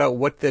talk about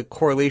what the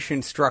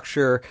correlation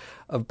structure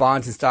of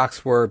bonds and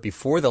stocks were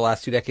before the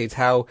last 2 decades,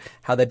 how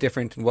that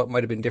different and what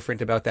might have been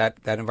different about that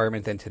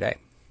environment than today.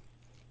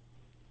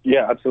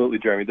 Yeah, absolutely,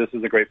 Jeremy. This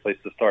is a great place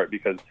to start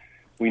because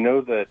we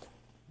know that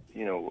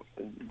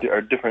there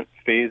are different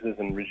phases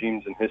and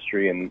regimes in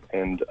history, and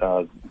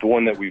the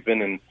one that we've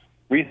been in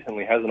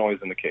recently hasn't always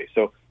been the case.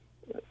 So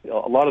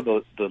a lot of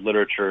the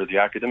literature, the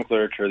academic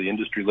literature, the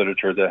industry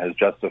literature that has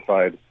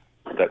justified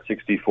that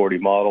 60/40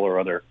 model or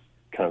other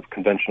kind of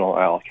conventional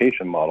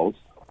allocation models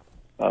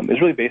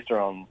is really based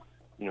around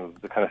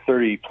the kind of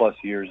 30 plus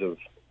years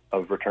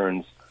of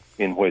returns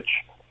in which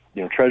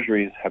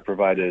treasuries have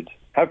provided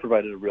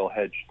a real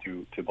hedge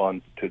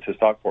to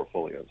stock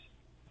portfolios.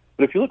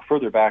 But if you look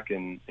further back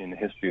in the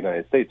history of the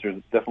United States, there's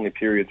definitely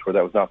periods where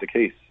that was not the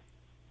case.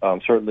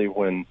 Certainly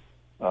when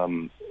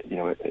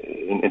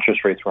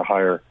interest rates were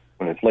higher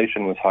when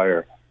inflation was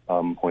higher,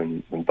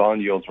 when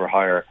bond yields were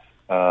higher,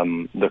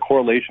 the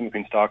correlation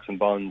between stocks and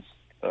bonds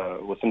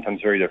was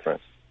sometimes very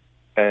different.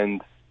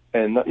 And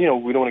we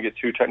don't want to get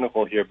too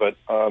technical here, but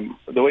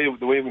the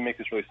way we make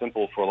this really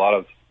simple for a lot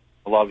of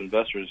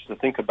investors is to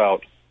think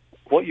about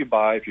what you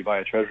buy if you buy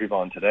a treasury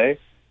bond today,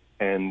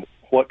 and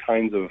what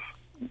kinds of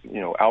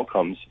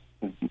outcomes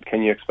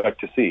can you expect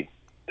to see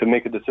to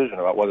make a decision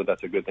about whether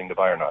that's a good thing to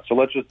buy or not. So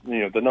let's just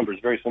the numbers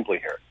very simply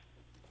here.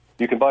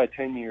 You can buy a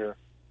 10-year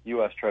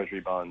U.S.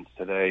 Treasury bonds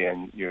today,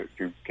 and you're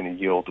going to get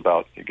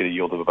a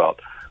yield of about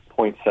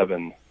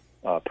 0.7%.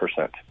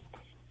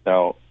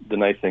 Now, the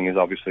nice thing is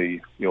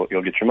obviously you'll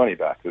get your money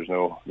back. There's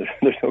no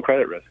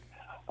credit risk.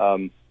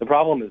 The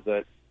problem is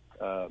that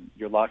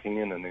you're locking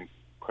in an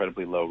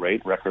incredibly low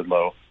rate, record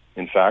low,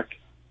 in fact.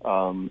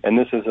 And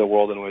this is a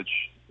world in which,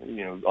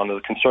 on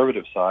the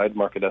conservative side,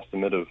 market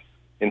estimate of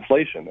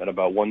inflation at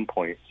about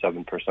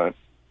 1.7%.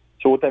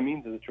 So what that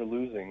means is that you're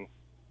losing,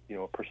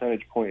 a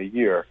percentage point a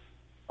year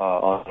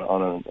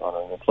on an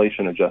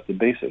inflation-adjusted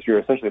basis. You're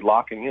essentially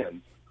locking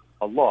in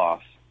a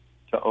loss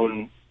to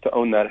own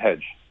that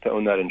hedge, to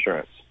own that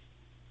insurance.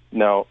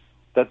 Now,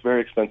 that's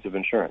very expensive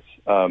insurance.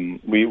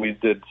 We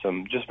did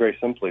some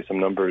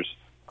numbers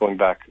going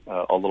back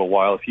a little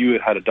while. If you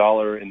had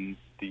 $1 in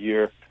the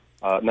year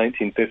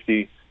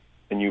 1950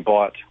 and you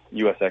bought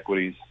U.S.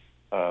 equities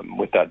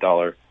with that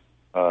dollar,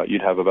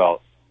 you'd have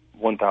about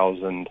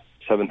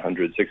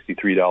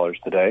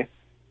 $1,763 today.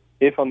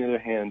 If, on the other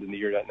hand, in the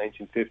year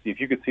 1950, if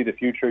you could see the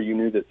future, you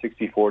knew that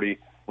 60-40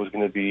 was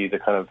going to be the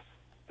kind of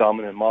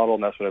dominant model,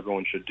 and that's what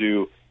everyone should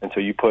do. And so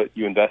you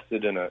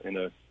invested in a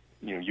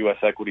U.S.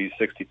 equities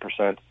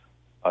 60%,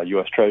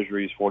 U.S.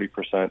 Treasuries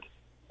 40%.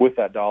 With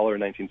that dollar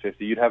in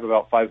 1950, you'd have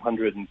about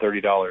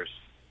 $530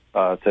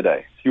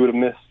 today. So you would have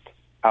missed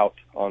out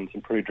on some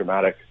pretty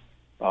dramatic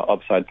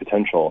upside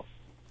potential.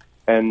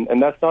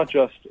 And that's not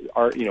just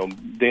our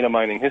data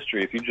mining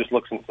history. If you just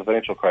look since the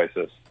financial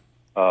crisis,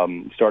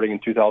 starting in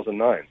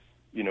 2009,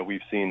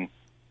 we've seen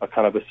a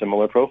kind of a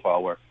similar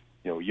profile where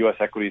U.S.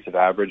 equities have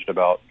averaged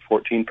about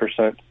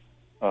 14%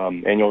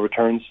 annual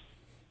returns,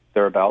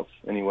 thereabouts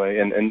anyway,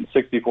 and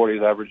 60-40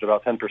 has averaged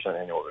about 10%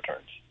 annual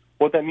returns.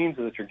 What that means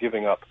is that you're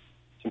giving up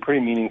some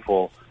pretty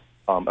meaningful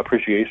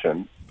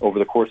appreciation over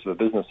the course of a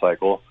business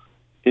cycle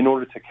in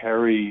order to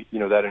carry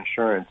that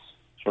insurance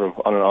sort of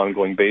on an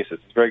ongoing basis.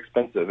 It's very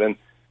expensive, and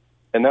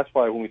that's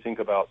why when we think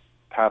about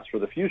paths for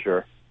the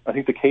future, I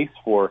think the case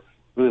for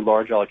really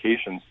large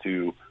allocations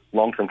to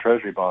long-term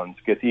treasury bonds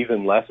gets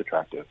even less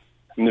attractive.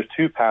 I mean, there's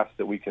two paths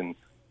that we can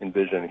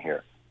envision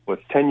here. With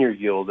 10-year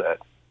yield at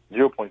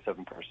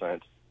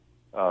 0.7%,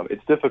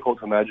 it's difficult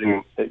to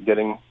imagine it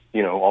getting,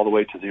 all the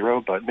way to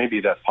zero, but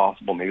maybe that's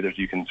possible. Maybe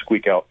you can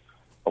squeak out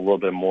a little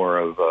bit more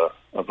of a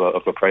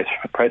price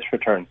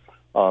return.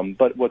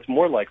 But what's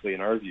more likely,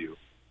 in our view,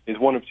 is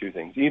one of two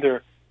things.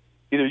 Either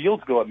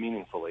yields go up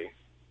meaningfully,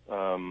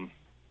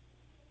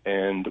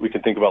 and we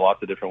can think about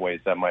lots of different ways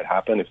that might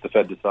happen. If the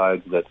Fed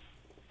decides that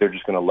they're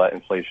just going to let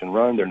inflation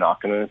run, they're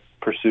not going to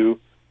pursue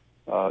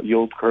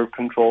yield curve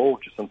control,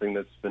 which is something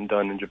that's been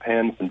done in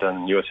Japan, it's been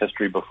done in U.S.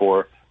 history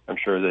before. I'm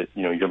sure that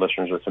your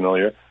listeners are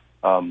familiar.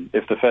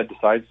 If the Fed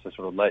decides to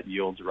sort of let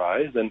yields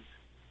rise, then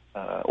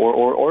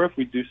or if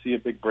we do see a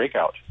big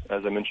breakout,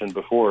 as I mentioned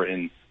before,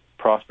 in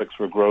prospects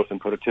for growth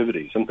and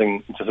productivity, some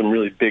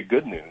really big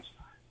good news,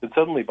 then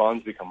suddenly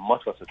bonds become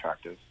much less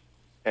attractive,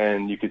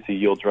 and you could see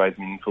yields rise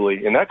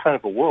meaningfully. In that kind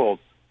of a world,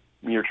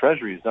 your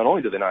treasuries, not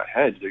only do they not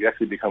hedge, they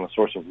actually become a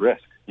source of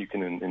risk. You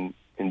can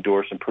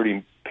endure some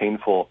pretty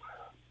painful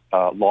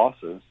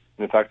losses.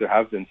 And in fact, there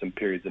have been some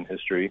periods in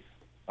history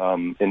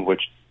in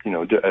which,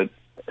 at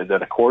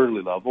a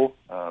quarterly level,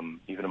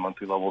 even a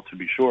monthly level to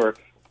be sure,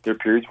 there are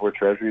periods where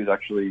treasuries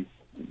actually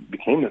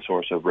became a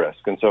source of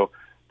risk. And so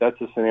that's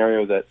a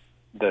scenario that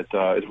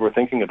is worth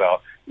thinking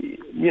about.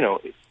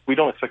 We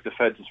don't expect the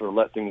Fed to sort of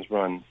let things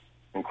run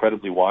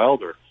incredibly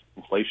wild or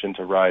inflation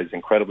to rise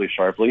incredibly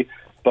sharply.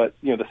 But,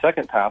 the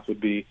second path would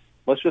be,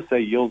 let's just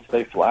say yields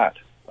stay flat,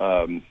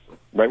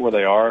 right where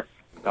they are,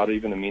 without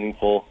even a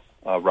meaningful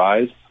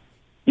rise.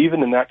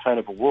 Even in that kind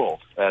of a world,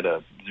 at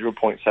a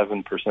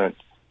 0.7%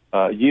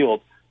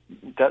 yield,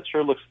 that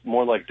sure looks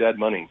more like dead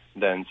money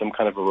than some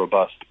kind of a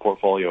robust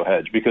portfolio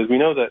hedge. Because we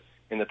know that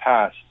in the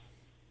past,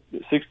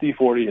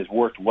 60-40 has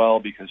worked well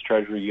because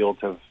Treasury yields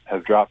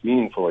have dropped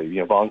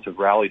meaningfully. Bonds have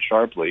rallied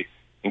sharply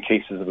in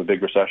cases of a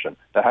big recession.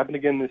 That happened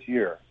again this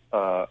year,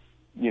 to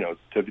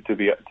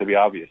be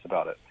obvious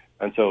about it.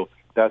 And so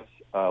that's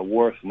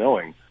worth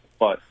knowing.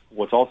 But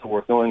what's also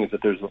worth knowing is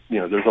that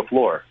there's a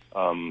floor,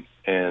 and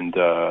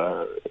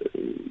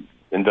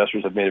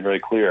investors have made it very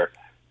clear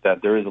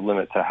that there is a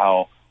limit to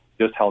how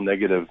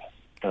negative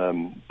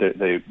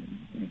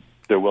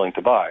they're willing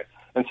to buy.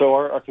 And so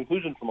our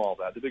conclusion from all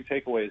that, the big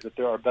takeaway is that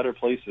there are better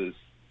places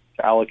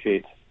to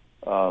allocate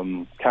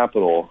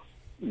capital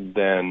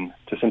than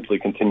to simply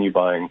continue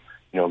buying,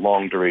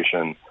 long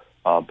duration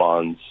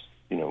bonds,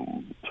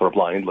 sort of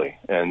blindly.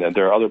 And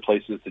there are other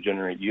places to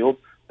generate yield.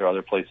 There are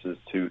other places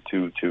to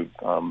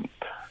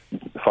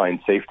find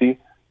safety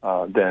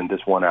than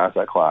this one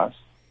asset class.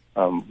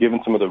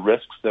 Given some of the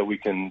risks that we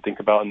can think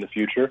about in the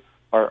future,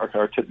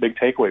 our big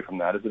takeaway from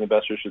that is that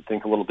investors should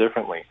think a little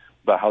differently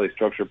about how they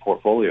structure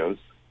portfolios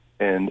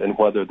and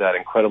whether that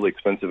incredibly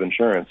expensive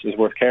insurance is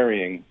worth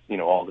carrying,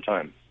 all the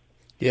time.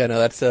 Yeah, no,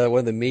 that's one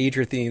of the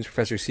major themes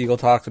Professor Siegel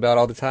talks about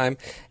all the time.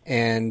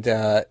 And,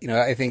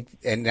 I think,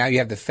 and now you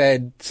have the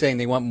Fed saying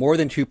they want more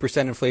than 2%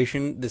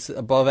 inflation, this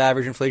above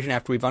average inflation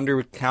after we've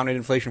undercounted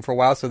inflation for a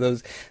while. So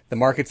the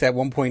market's at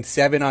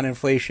 1.7 on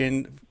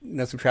inflation,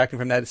 subtracting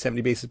from that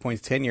 70 basis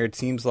points 10-year, it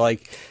seems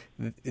like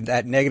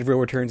that negative real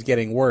return is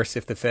getting worse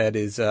if the Fed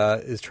is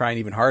trying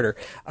even harder.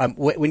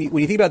 When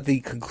you think about the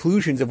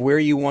conclusions of where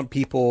you want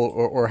people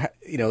or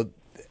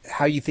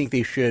how you think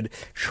they should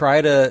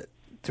try to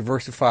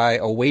diversify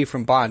away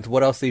from bonds,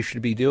 what else they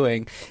should be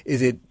doing?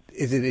 Is it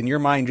in your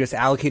mind just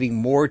allocating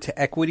more to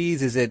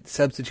equities? Is it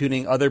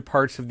substituting other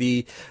parts of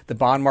the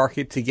bond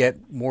market to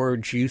get more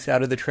juice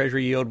out of the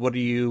Treasury yield? What do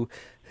you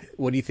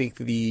think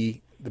the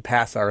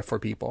paths are for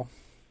people?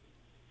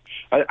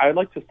 I'd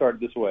like to start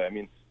this way. I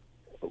mean,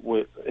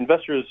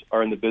 investors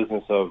are in the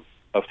business of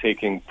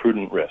taking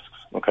prudent risks.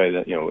 Okay,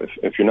 that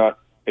if you're not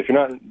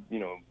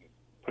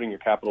putting your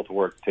capital to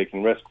work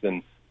taking risks,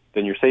 then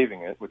you're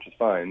saving it, which is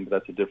fine, but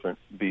that's a different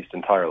beast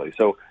entirely.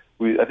 So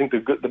I think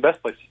the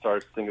best place to start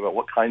is to think about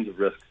what kinds of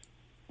risks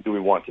do we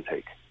want to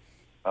take.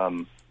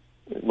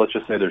 Let's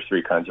just say there's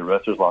three kinds of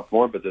risks. There's lots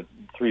more, but the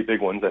three big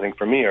ones I think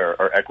for me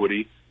are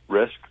equity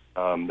risk,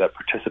 that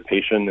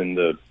participation in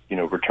the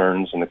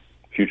returns and the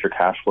future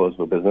cash flows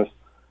of a business.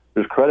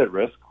 There's credit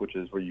risk, which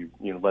is where you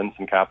lend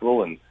some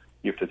capital and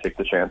you have to take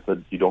the chance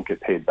that you don't get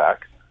paid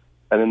back.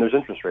 And then there's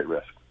interest rate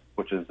risk,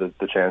 which is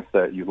the chance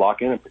that you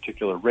lock in a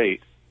particular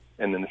rate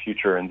and then the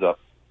future ends up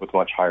with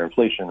much higher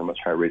inflation or much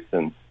higher rates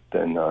than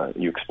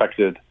you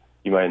expected.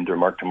 You might endure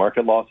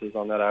mark-to-market losses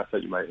on that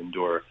asset. You might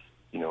endure,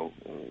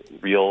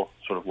 real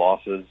sort of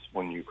losses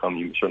when you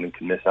certainly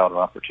can miss out on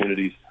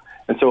opportunities.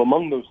 And so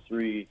among those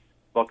three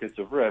buckets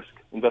of risk,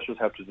 investors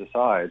have to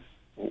decide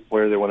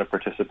where they want to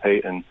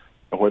participate and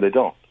where they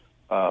don't.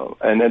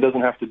 And it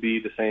doesn't have to be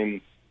the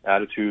same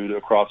attitude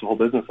across the whole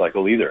business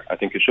cycle either. I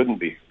think it shouldn't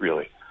be,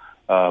 really.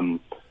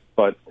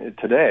 But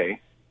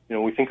today,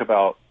 we think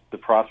about the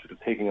prospect of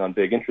taking on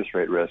big interest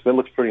rate risk. That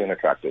looks pretty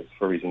unattractive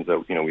for reasons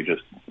that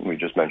we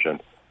just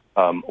mentioned.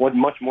 What's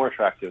much more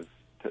attractive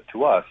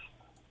to us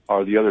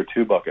are the other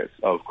two buckets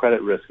of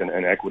credit risk and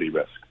equity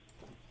risk.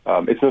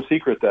 It's no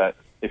secret that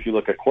if you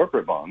look at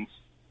corporate bonds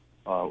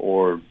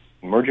or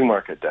emerging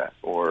market debt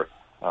or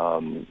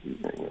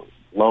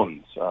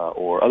loans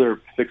or other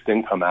fixed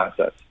income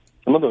assets,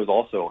 some of those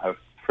also have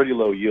pretty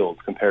low yields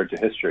compared to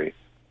history.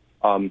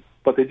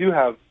 But they do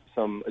have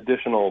some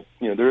additional,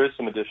 there is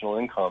some additional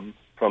income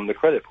from the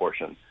credit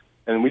portion.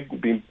 And we'd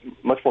be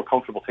much more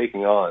comfortable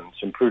taking on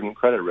some prudent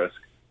credit risk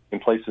in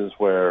places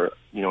where,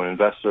 an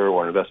investor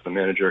or an investment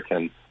manager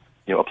can,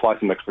 apply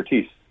some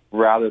expertise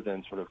rather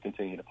than sort of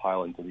continue to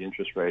pile into the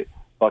interest rate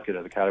bucket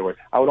of the category.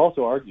 I would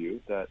also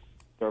argue that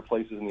there are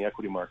places in the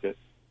equity market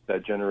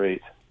that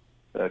generate,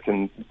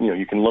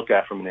 you can look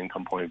at from an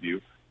income point of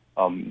view,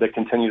 that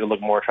continue to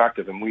look more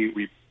attractive. And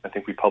I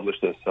think we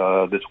published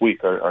this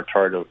week, our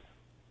chart of,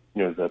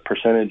 the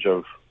percentage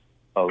of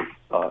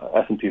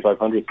S&P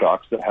 500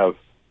 stocks that have,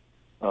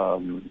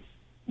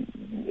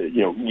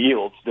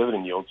 yields,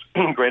 dividend yields,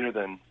 greater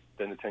than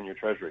the 10-year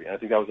Treasury. And I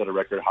think that was at a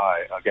record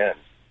high again.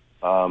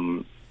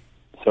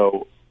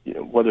 So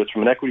whether it's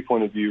from an equity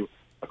point of view,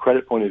 a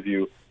credit point of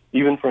view,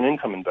 even for an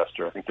income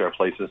investor, I think there are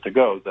places to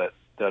go that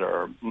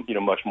are,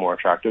 much more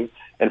attractive.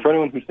 And for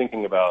anyone who's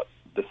thinking about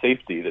the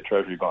safety that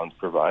Treasury bonds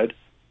provide,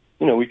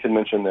 we can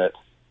mention that,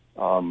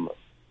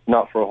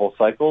 not for a whole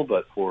cycle,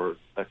 but for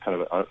a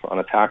kind of on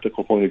a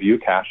tactical point of view,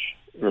 cash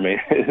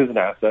remains is an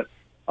asset.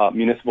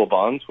 Municipal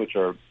bonds, which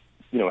are,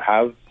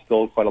 have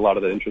still quite a lot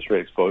of the interest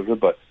rate exposure,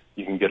 but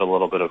you can get a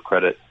little bit of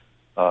credit,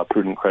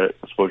 prudent credit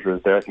exposure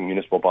is there. I think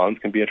municipal bonds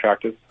can be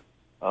attractive.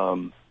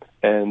 And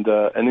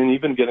then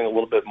even getting a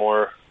little bit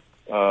more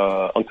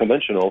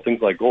unconventional,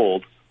 things like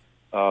gold,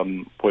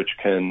 which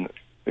can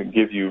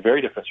give you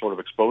very different sort of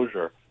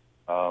exposure,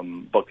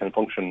 but can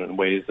function in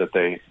ways that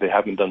they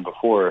haven't done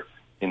before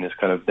in this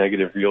kind of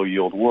negative real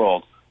yield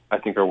world, I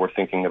think are worth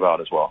thinking about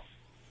as well.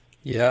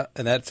 Yeah,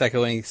 and that's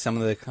echoing some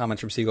of the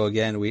comments from Siegel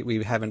again.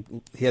 He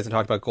hasn't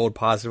talked about gold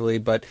positively,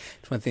 but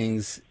it's one of the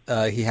things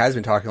he has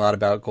been talking a lot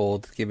about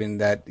gold, given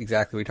that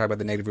exactly we talk about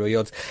the negative real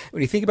yields.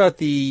 When you think about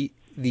the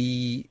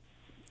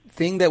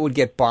thing that would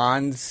get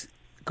bonds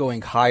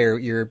going higher,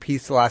 your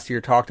piece last year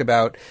talked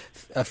about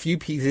a few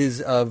pieces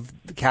of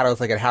the catalysts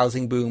like a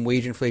housing boom,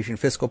 wage inflation,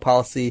 fiscal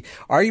policy.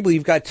 Arguably,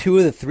 you've got two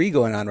of the three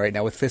going on right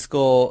now with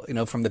fiscal,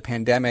 from the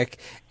pandemic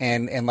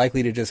and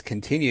likely to just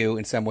continue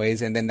in some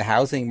ways. And then the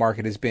housing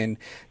market has been,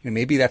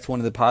 maybe that's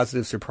one of the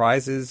positive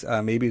surprises.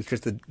 Maybe it's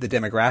just the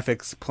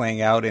demographics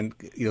playing out and,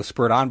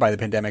 spurred on by the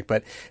pandemic.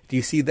 But do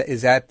you see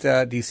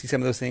that? Do you see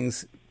some of those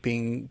things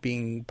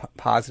being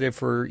positive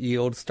for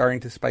yields starting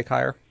to spike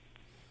higher?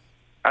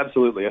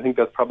 Absolutely. I think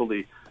that's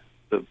probably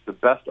the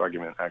best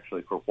argument,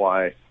 actually, for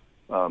why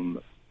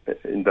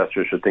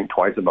investors should think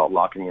twice about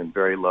locking in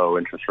very low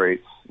interest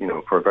rates,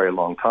 for a very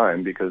long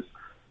time, because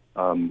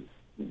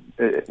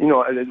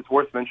it's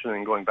worth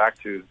mentioning, going back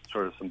to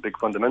sort of some big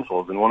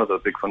fundamentals. And one of the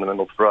big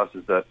fundamentals for us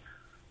is that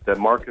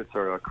markets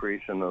are a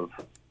creation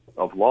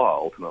of law.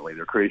 Ultimately,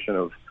 they're a creation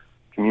of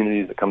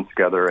communities that come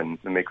together and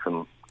make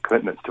some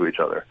commitments to each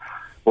other.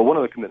 Well, one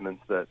of the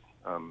commitments that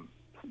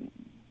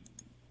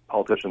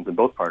politicians in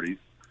both parties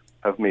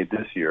have made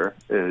this year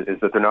is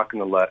that they're not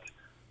going to let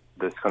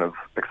this kind of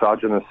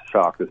exogenous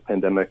shock, this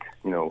pandemic,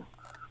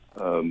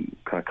 kind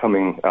of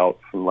coming out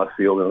from left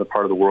field in another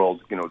part of the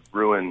world,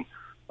 ruin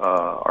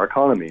our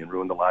economy and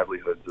ruin the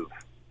livelihoods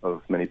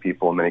of many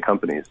people and many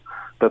companies.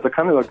 That's a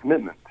kind of a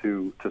commitment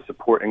to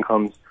support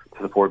incomes,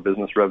 to support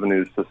business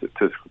revenues,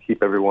 to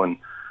keep everyone,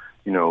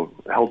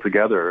 held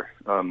together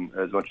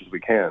as much as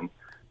we can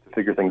to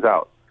figure things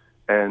out.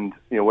 And,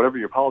 whatever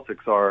your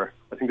politics are,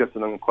 I think that's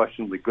an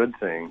unquestionably good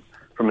thing.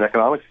 From an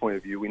economics point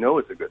of view, we know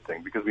it's a good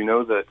thing, because we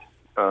know that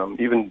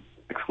even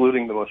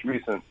excluding the most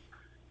recent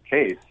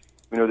case,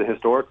 we know that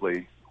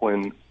historically,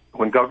 when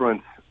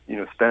governments,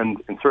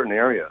 spend in certain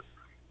areas,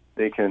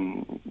 they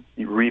can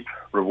reap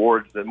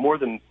rewards that more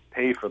than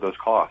pay for those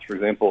costs. For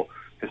example,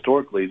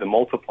 historically, the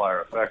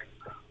multiplier effect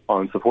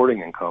on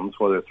supporting incomes,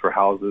 whether it's for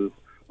houses,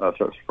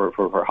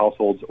 for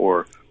households,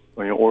 or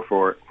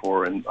for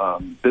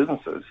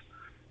businesses,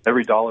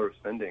 every dollar of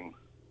spending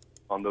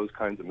on those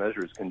kinds of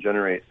measures can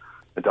generate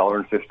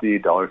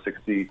 $1.50,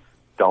 $1.60,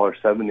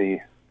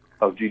 $1.70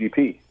 of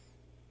GDP.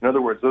 In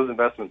other words, those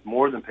investments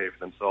more than pay for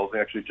themselves. They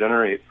actually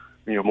generate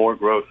more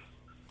growth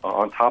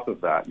on top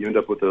of that. You end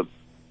up with a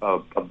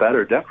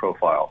better debt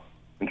profile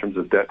in terms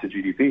of debt to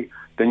GDP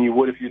than you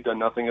would if you'd done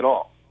nothing at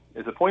all.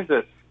 It's a point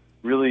that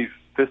really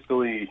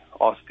fiscally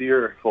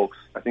austere folks,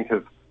 I think,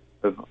 have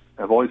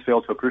always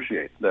failed to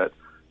appreciate, that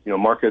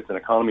markets and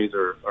economies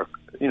are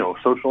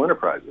social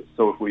enterprises.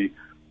 So if we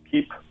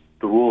keep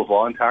the rule of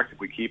law intact, if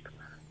we keep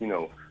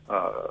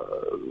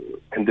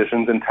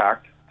conditions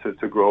intact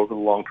to grow over the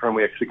long term,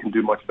 we actually can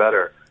do much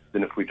better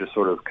than if we just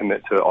sort of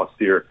commit to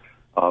austere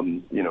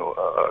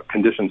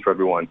conditions for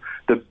everyone.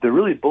 The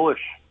really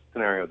bullish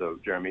scenario, though,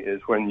 Jeremy,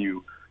 is when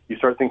you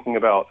start thinking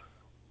about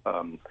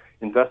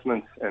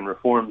investments and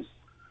reforms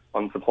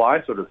on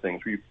supply sort of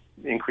things, where you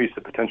increase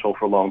the potential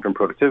for long-term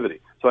productivity.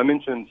 So I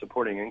mentioned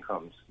supporting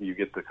incomes. You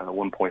get the kind of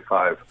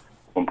 1.5,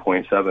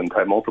 1.7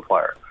 type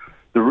multiplier.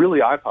 The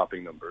really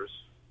eye-popping numbers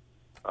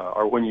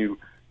are when you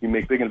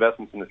make big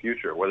investments in the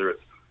future, whether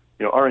it's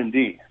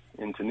R&D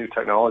into new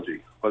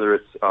technology, whether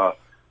it's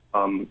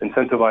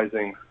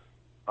incentivizing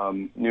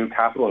new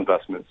capital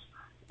investments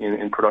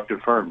in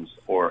productive firms,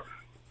 or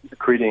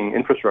creating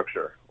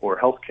infrastructure or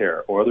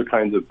healthcare or other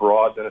kinds of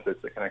broad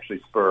benefits that can actually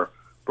spur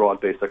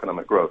broad-based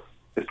economic growth.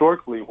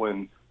 Historically,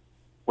 when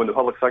the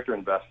public sector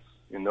invests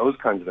in those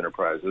kinds of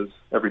enterprises,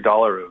 every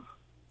dollar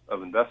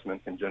of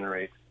investment can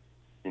generate,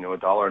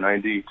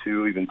 $1.90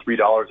 to even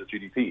 $3 of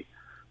GDP.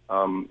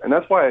 And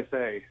that's why I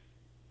say,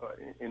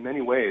 in many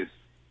ways,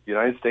 the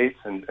United States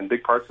and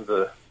big parts of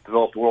the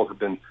developed world have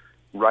been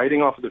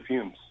riding off of the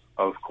fumes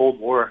of Cold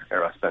War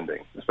era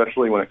spending,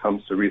 especially when it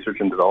comes to research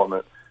and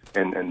development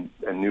and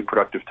new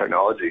productive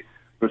technology.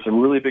 There's some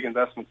really big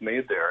investments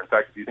made there. In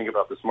fact, if you think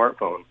about the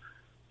smartphone,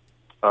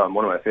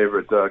 one of my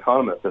favorite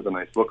economists has a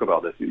nice book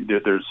about this. You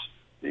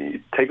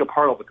take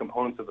apart all the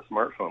components of the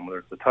smartphone, whether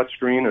it's the touch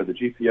screen or the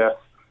GPS,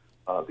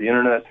 the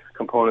internet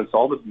components,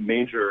 all the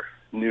major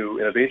new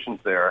innovations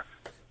there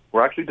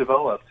were actually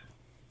developed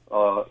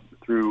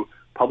through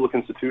public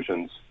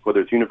institutions,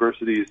 whether it's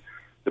universities,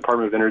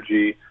 Department of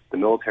Energy, the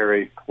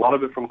military, a lot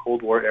of it from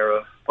Cold War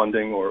era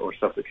funding or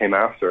stuff that came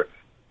after.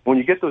 When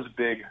you get those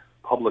big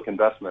public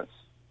investments,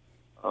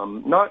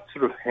 not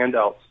sort of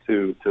handouts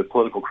to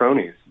political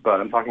cronies, but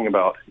I'm talking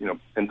about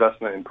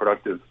investment in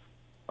productive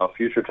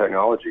future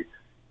technology,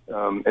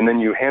 and then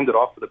you hand it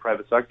off to the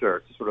private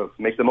sector to sort of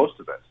make the most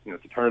of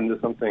it, to turn it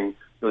into something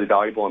really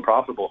valuable and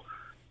profitable.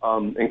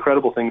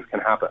 Incredible things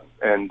can happen,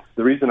 and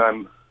the reason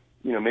I'm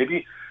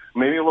maybe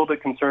a little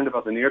bit concerned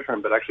about the near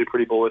term, but actually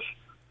pretty bullish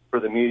for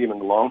the medium and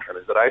the long term,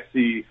 is that I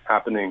see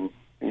happening,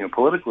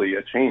 politically,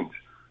 a change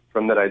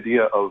from that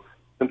idea of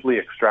simply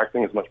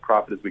extracting as much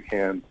profit as we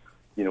can,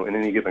 in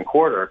any given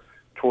quarter,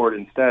 toward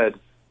instead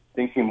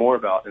thinking more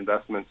about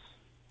investments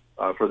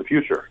for the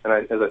future.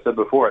 And as I said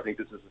before, I think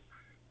this is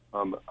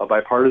a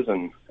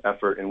bipartisan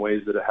effort in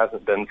ways that it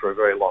hasn't been for a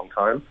very long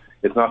time.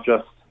 It's not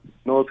just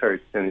military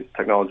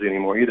technology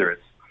anymore either.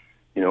 It's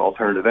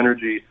alternative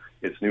energy.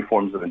 It's new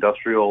forms of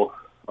industrial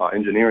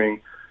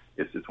engineering.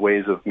 It's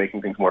ways of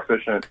making things more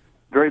efficient.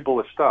 Very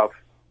bullish stuff.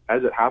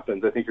 As it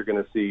happens, I think you're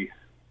going to see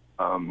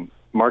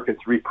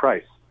markets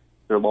reprice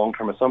their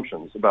long-term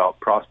assumptions about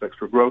prospects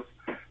for growth,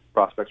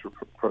 prospects for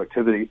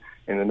productivity.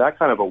 And in that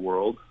kind of a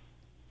world,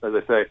 as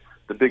I say,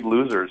 the big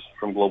losers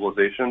from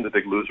globalization, the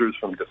big losers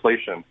from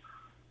deflation,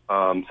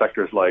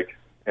 sectors like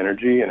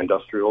energy and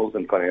industrials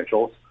and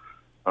financials,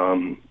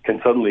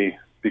 can suddenly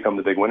become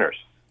the big winners.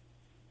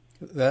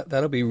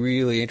 That'll be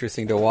really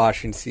interesting to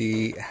watch and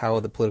see how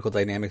the political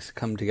dynamics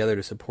come together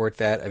to support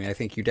that. I mean, I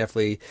think you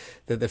definitely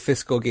the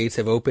fiscal gates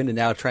have opened, and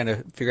now trying to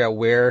figure out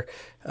where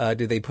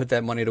do they put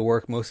that money to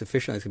work most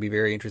efficiently. It's going to be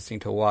very interesting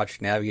to watch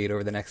navigate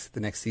over the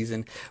next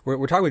season.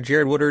 We're talking with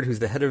Jared Woodard, who's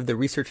the head of the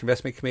Research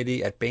Investment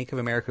Committee at Bank of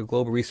America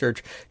Global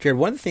Research. Jared,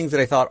 one of the things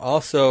that I thought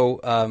also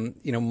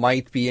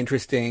might be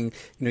interesting,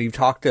 you've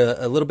talked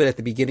a little bit at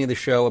the beginning of the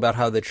show about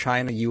how the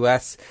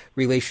China-U.S.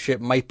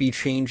 relationship might be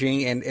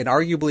changing, and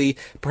arguably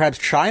perhaps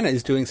China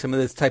is doing some of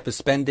this type of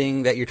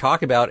spending that you're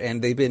talking about,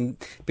 and they've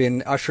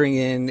been ushering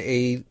in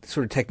a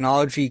sort of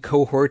technology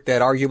cohort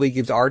that arguably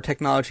gives our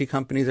technology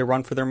companies a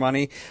run for their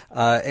money.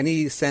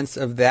 Any sense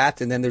of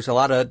that? And then there's a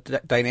lot of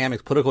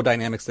political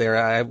dynamics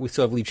there. We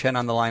still have Li Chen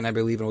on the line, I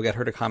believe, and we'll get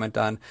her to comment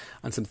on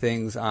some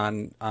things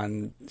on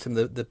some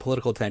of the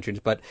political tensions.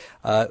 But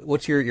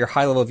what's your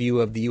high-level view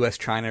of the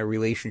U.S.-China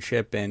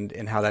relationship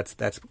and how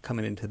that's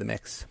coming into the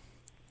mix?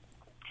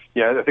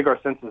 Yeah, I think our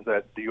sense is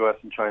that the U.S.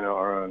 and China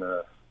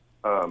are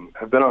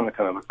have been on a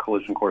kind of a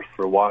collision course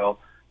for a while,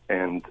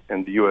 and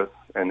the U.S.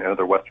 and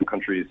other Western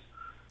countries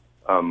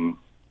kind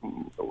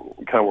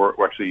of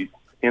were actually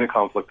in a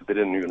conflict that they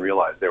didn't even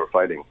realize they were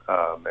fighting,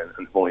 and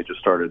have only just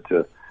started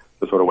to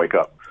sort of wake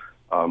up.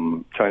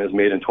 China's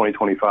made in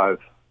 2025,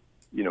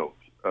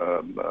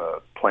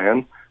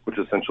 plan, which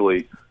is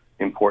essentially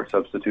import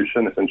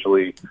substitution,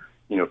 essentially,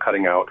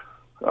 cutting out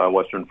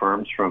Western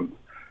firms from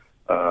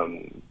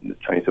the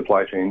Chinese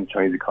supply chain,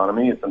 Chinese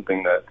economy is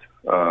something that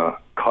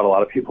caught a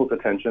lot of people's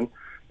attention,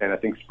 and I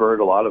think spurred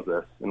a lot of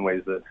this in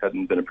ways that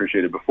hadn't been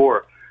appreciated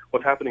before.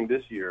 What's happening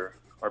this year,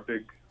 our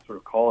big sort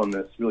of call on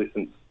this, really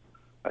since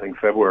I think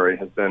February,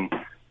 has been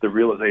the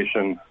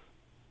realization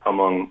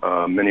among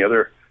many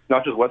other,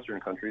 not just Western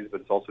countries,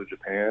 but it's also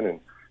Japan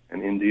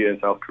and India and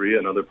South Korea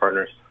and other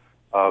partners,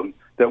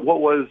 that what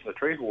was a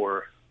trade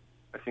war,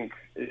 I think,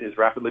 is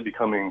rapidly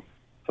becoming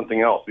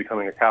something else,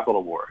 becoming a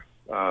capital war.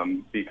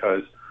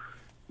 Because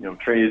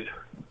trade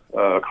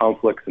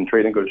conflicts and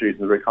trade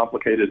negotiations are very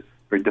complicated,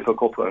 very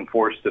difficult to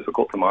enforce,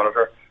 difficult to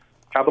monitor.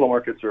 Capital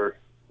markets are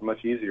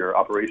much easier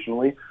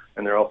operationally,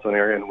 and they're also an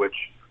area in which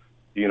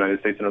the United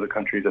States and other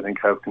countries, I think,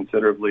 have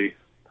considerably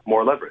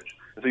more leverage.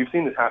 And so you've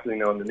seen this happening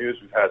now in the news.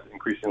 We've had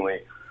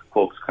increasingly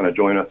folks kind of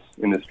join us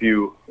in this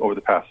view over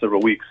the past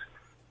several weeks.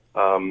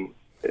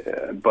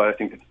 But I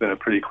think it's been a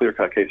pretty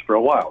clear-cut case for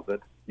a while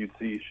that you'd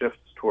see shifts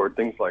toward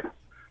things like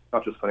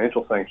not just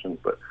financial sanctions,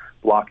 but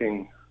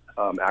blocking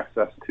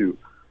access to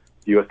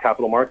U.S.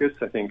 capital markets.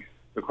 I think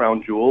the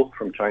crown jewel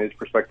from China's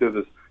perspective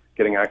is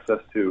getting access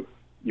to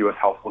U.S.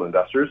 household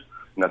investors,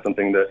 and that's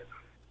something that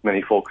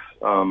many folks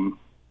in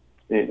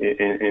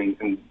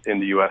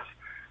the U.S.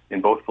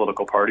 in both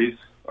political parties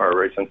are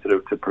very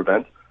sensitive to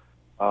prevent.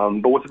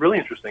 But what's really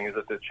interesting is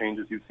that the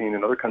changes you've seen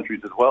in other countries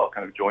as well,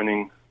 kind of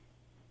joining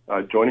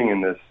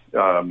in this.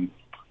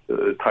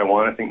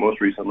 Taiwan, I think,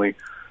 most recently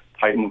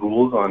tightened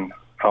rules on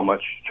how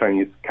much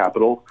Chinese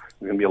capital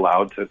is going to be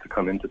allowed to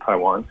come into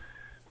Taiwan,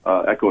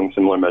 echoing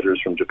similar measures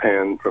from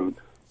Japan, from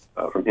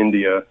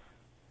India.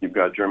 You've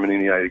got Germany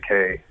and the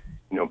IDK,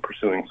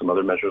 pursuing some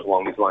other measures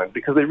along these lines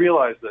because they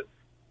realize that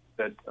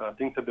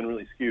things have been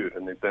really skewed,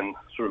 and they've been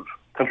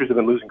countries have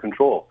been losing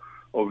control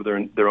over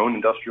their own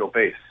industrial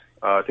base.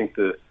 I think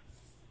the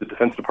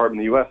Defense Department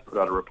in the U.S. put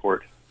out a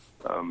report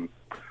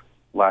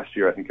last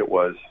year, I think it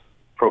was,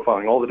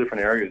 profiling all the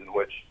different areas in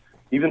which,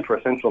 even for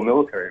essential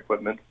military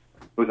equipment,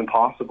 it was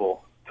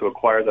impossible to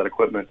acquire that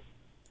equipment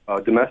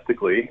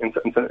domestically. In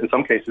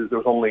some cases, there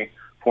was only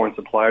foreign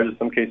suppliers. In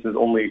some cases,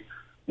 only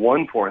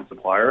one foreign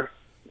supplier.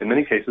 In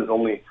many cases, that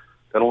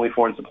only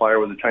foreign supplier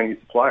was a Chinese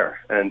supplier.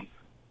 And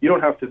you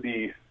don't have to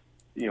be,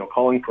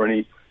 calling for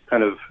any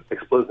kind of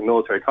explosive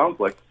military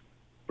conflict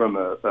from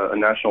a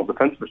national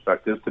defense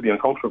perspective to be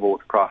uncomfortable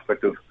with the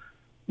prospect of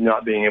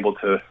not being able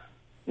to,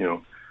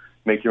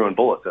 make your own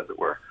bullets, as it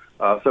were.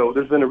 So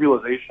there's been a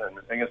realization,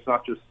 I guess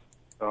not just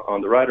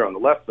on the right or on the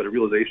left, but a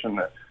realization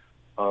that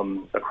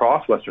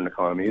across Western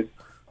economies,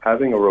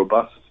 having a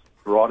robust,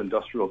 broad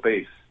industrial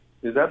base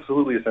is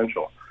absolutely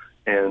essential.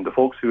 And the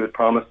folks who had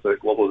promised that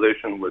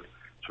globalization would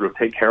sort of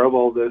take care of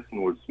all this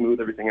and would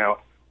smooth everything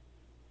out,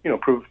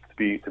 proved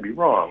to be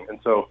wrong. And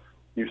so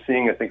you're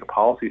seeing, I think, a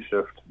policy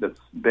shift that's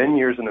been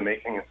years in the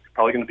making. It's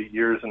probably going to be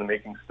years in the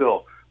making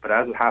still. But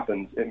as it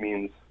happens, it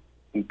means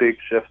some big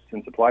shifts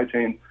in supply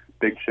chain,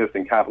 big shift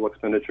in capital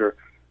expenditure.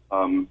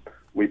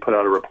 We put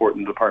out a report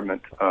in the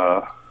department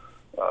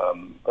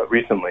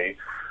recently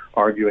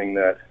arguing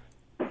that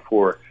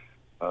for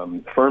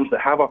firms that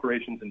have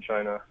operations in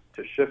China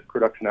to shift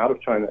production out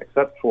of China,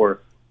 except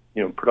for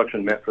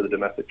production meant for the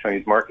domestic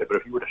Chinese market, but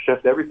if you were to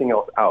shift everything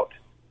else out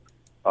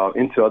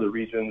into other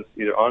regions,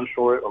 either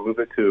onshore it or move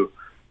it to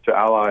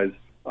allies,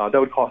 that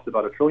would cost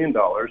about $1 trillion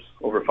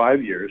over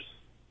 5 years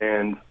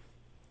and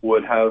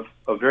would have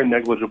a very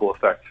negligible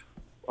effect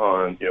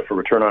on, for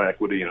return on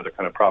equity and other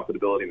kind of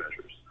profitability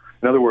measures.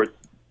 In other words,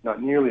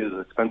 not nearly as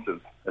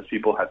expensive as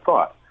people had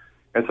thought.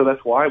 And so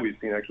that's why we've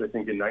seen, actually, I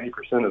think in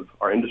 90% of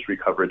our industry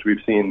coverage,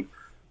 we've seen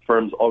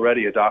firms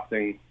already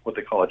adopting what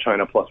they call a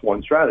China plus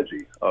one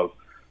strategy of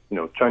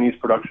Chinese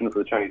production for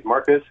the Chinese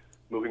market,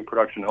 moving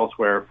production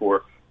elsewhere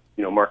for,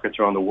 markets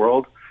around the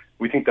world.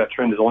 We think that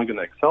trend is only going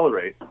to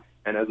accelerate.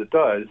 And as it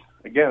does,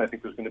 again, I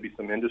think there's going to be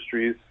some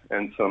industries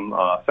and some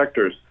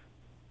sectors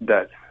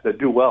that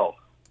do well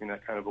in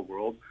that kind of a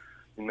world.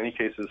 In many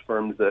cases,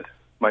 firms that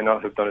might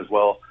not have done as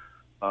well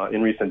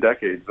in recent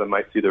decades that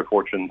might see their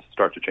fortunes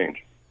start to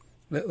change.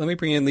 Let me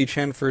bring in Li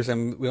Chen first. We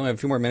only have a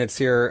few more minutes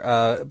here,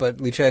 but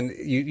Li Chen,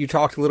 you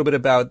talked a little bit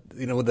about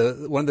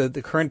one of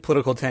the current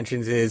political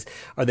tensions is,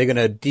 are they going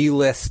to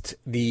delist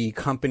the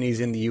companies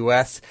in the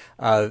U.S.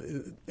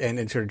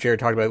 And sort of Jared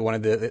talked about one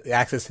of the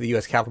access to the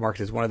U.S. capital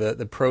markets is one of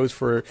the pros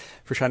for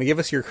China. Give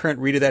us your current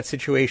read of that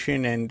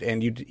situation,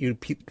 and you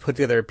put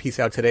together a piece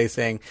out today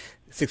saying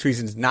 6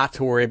 reasons not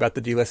to worry about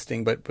the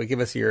delisting, but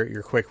give us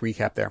your quick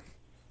recap there.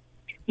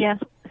 Yes,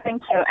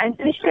 thank you. And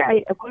actually,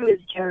 I agree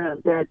with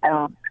Jared that,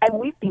 and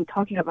we've been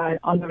talking about it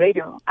on the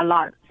radio a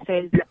lot,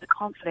 says that the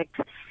conflict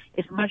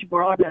is much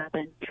broader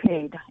than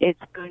trade. It's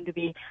going to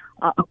be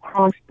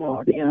across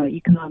board,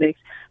 economics.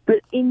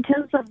 But in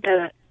terms of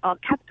the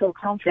capital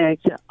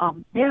conflict,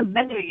 there are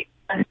many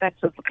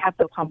aspects of the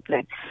capital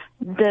conflict.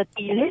 The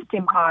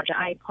delisting part,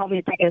 I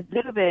probably take a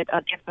little bit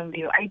a different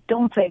view. I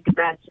don't think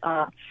that's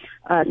a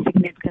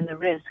significant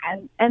risk.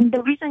 And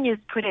the reason is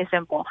pretty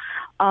simple.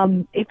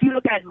 If you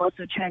look at most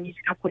of Chinese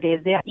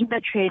equities, they are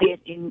either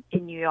traded in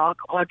New York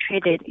or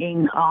traded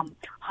in Hong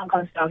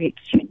Kong Stock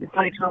Exchange.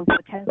 For example,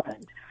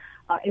 Tencent.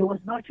 It was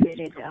not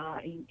traded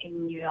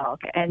in New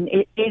York, and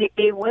it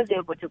was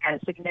able to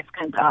get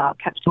significant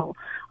capital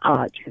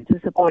to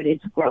support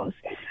its growth.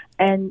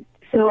 And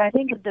so I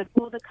think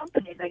for the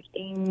companies like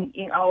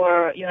in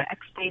our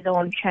ex-state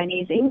owned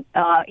Chinese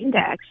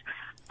index,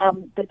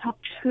 the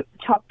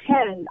top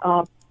 10,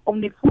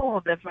 only 4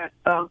 of the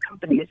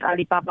companies,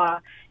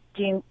 Alibaba,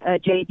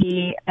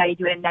 JD,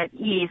 Baidu, and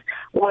NetEase,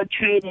 were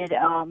traded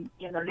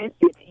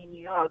listed in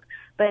New York.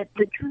 But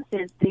the truth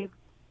is they've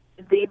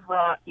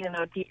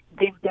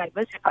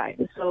diversified.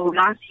 So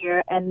last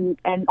year and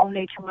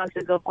only 2 months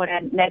ago for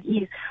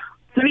NetEase,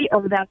 3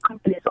 of their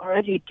companies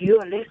already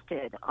dual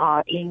listed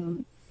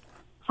in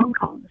Hong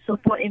Kong. So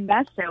for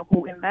investors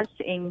who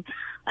invest in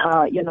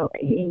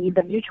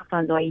either mutual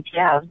funds or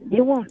ETFs, they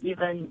won't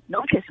even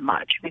notice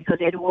much because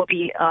it will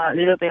be a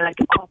little bit like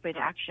a corporate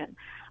action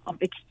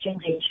of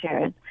exchanging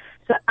shares.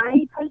 So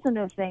I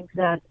personally think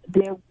that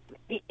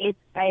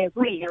I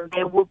agree,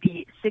 there will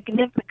be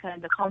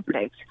significant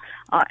conflicts,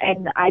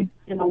 and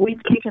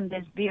we've taken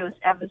these views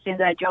ever since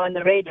I joined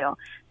the radio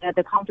that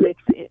the conflict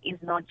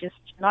is not just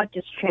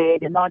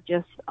trade and not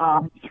just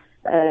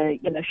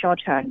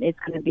short term. It's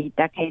going to be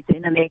decades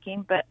in the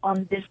making. But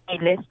on this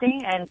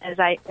delisting, and as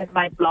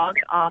my blog,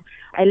 I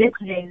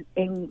listed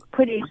in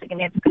pretty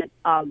significant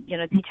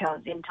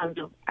details in terms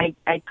of I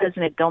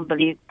personally don't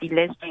believe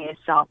delisting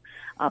itself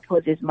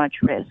poses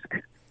much risk.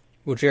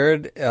 Well,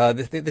 Jared,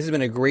 this has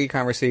been a great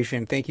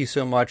conversation. Thank you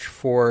so much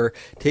for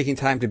taking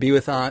time to be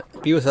with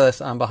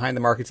us on Behind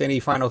the Markets. Any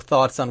final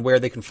thoughts on where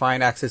they can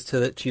find access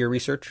to your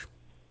research?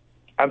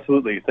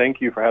 Absolutely.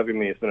 Thank you for having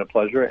me. It's been a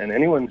pleasure. And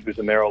anyone who's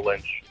a Merrill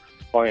Lynch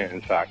client,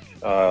 in fact,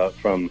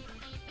 from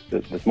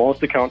the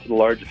smallest account to the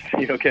largest,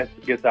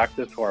 gets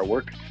access to our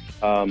work.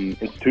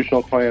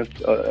 Institutional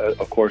clients,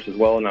 of course, as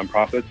well, and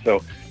nonprofits.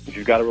 So if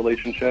you've got a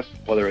relationship,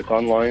 whether it's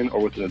online or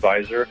with an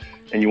advisor,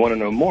 and you want to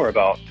know more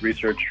about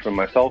research from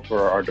myself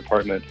or our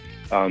department,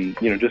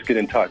 just get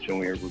in touch, and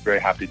we're very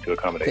happy to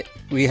accommodate.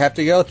 We have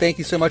to go. Thank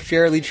you so much,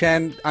 Jared, Li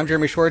Chen. I'm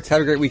Jeremy Schwartz.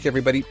 Have a great week,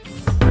 everybody.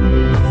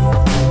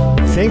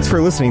 Thanks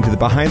for listening to the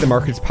Behind the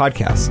Markets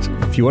podcast.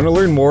 If you want to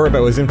learn more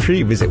about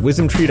WisdomTree, visit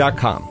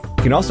wisdomtree.com.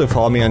 You can also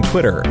follow me on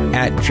Twitter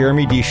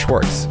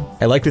 @JeremyDSchwartz.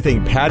 I'd like to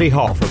thank Patty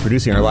Hall for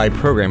producing our live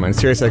program on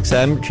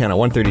SiriusXM channel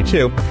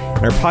 132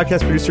 and our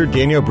podcast producer,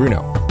 Daniel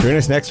Bruno. Join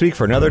us next week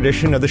for another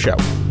edition of the show.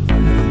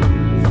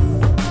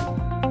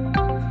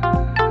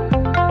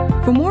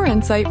 For more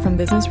insight from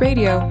Business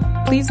Radio,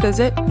 please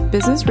visit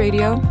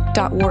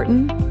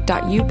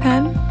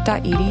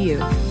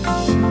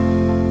businessradio.wharton.upenn.edu.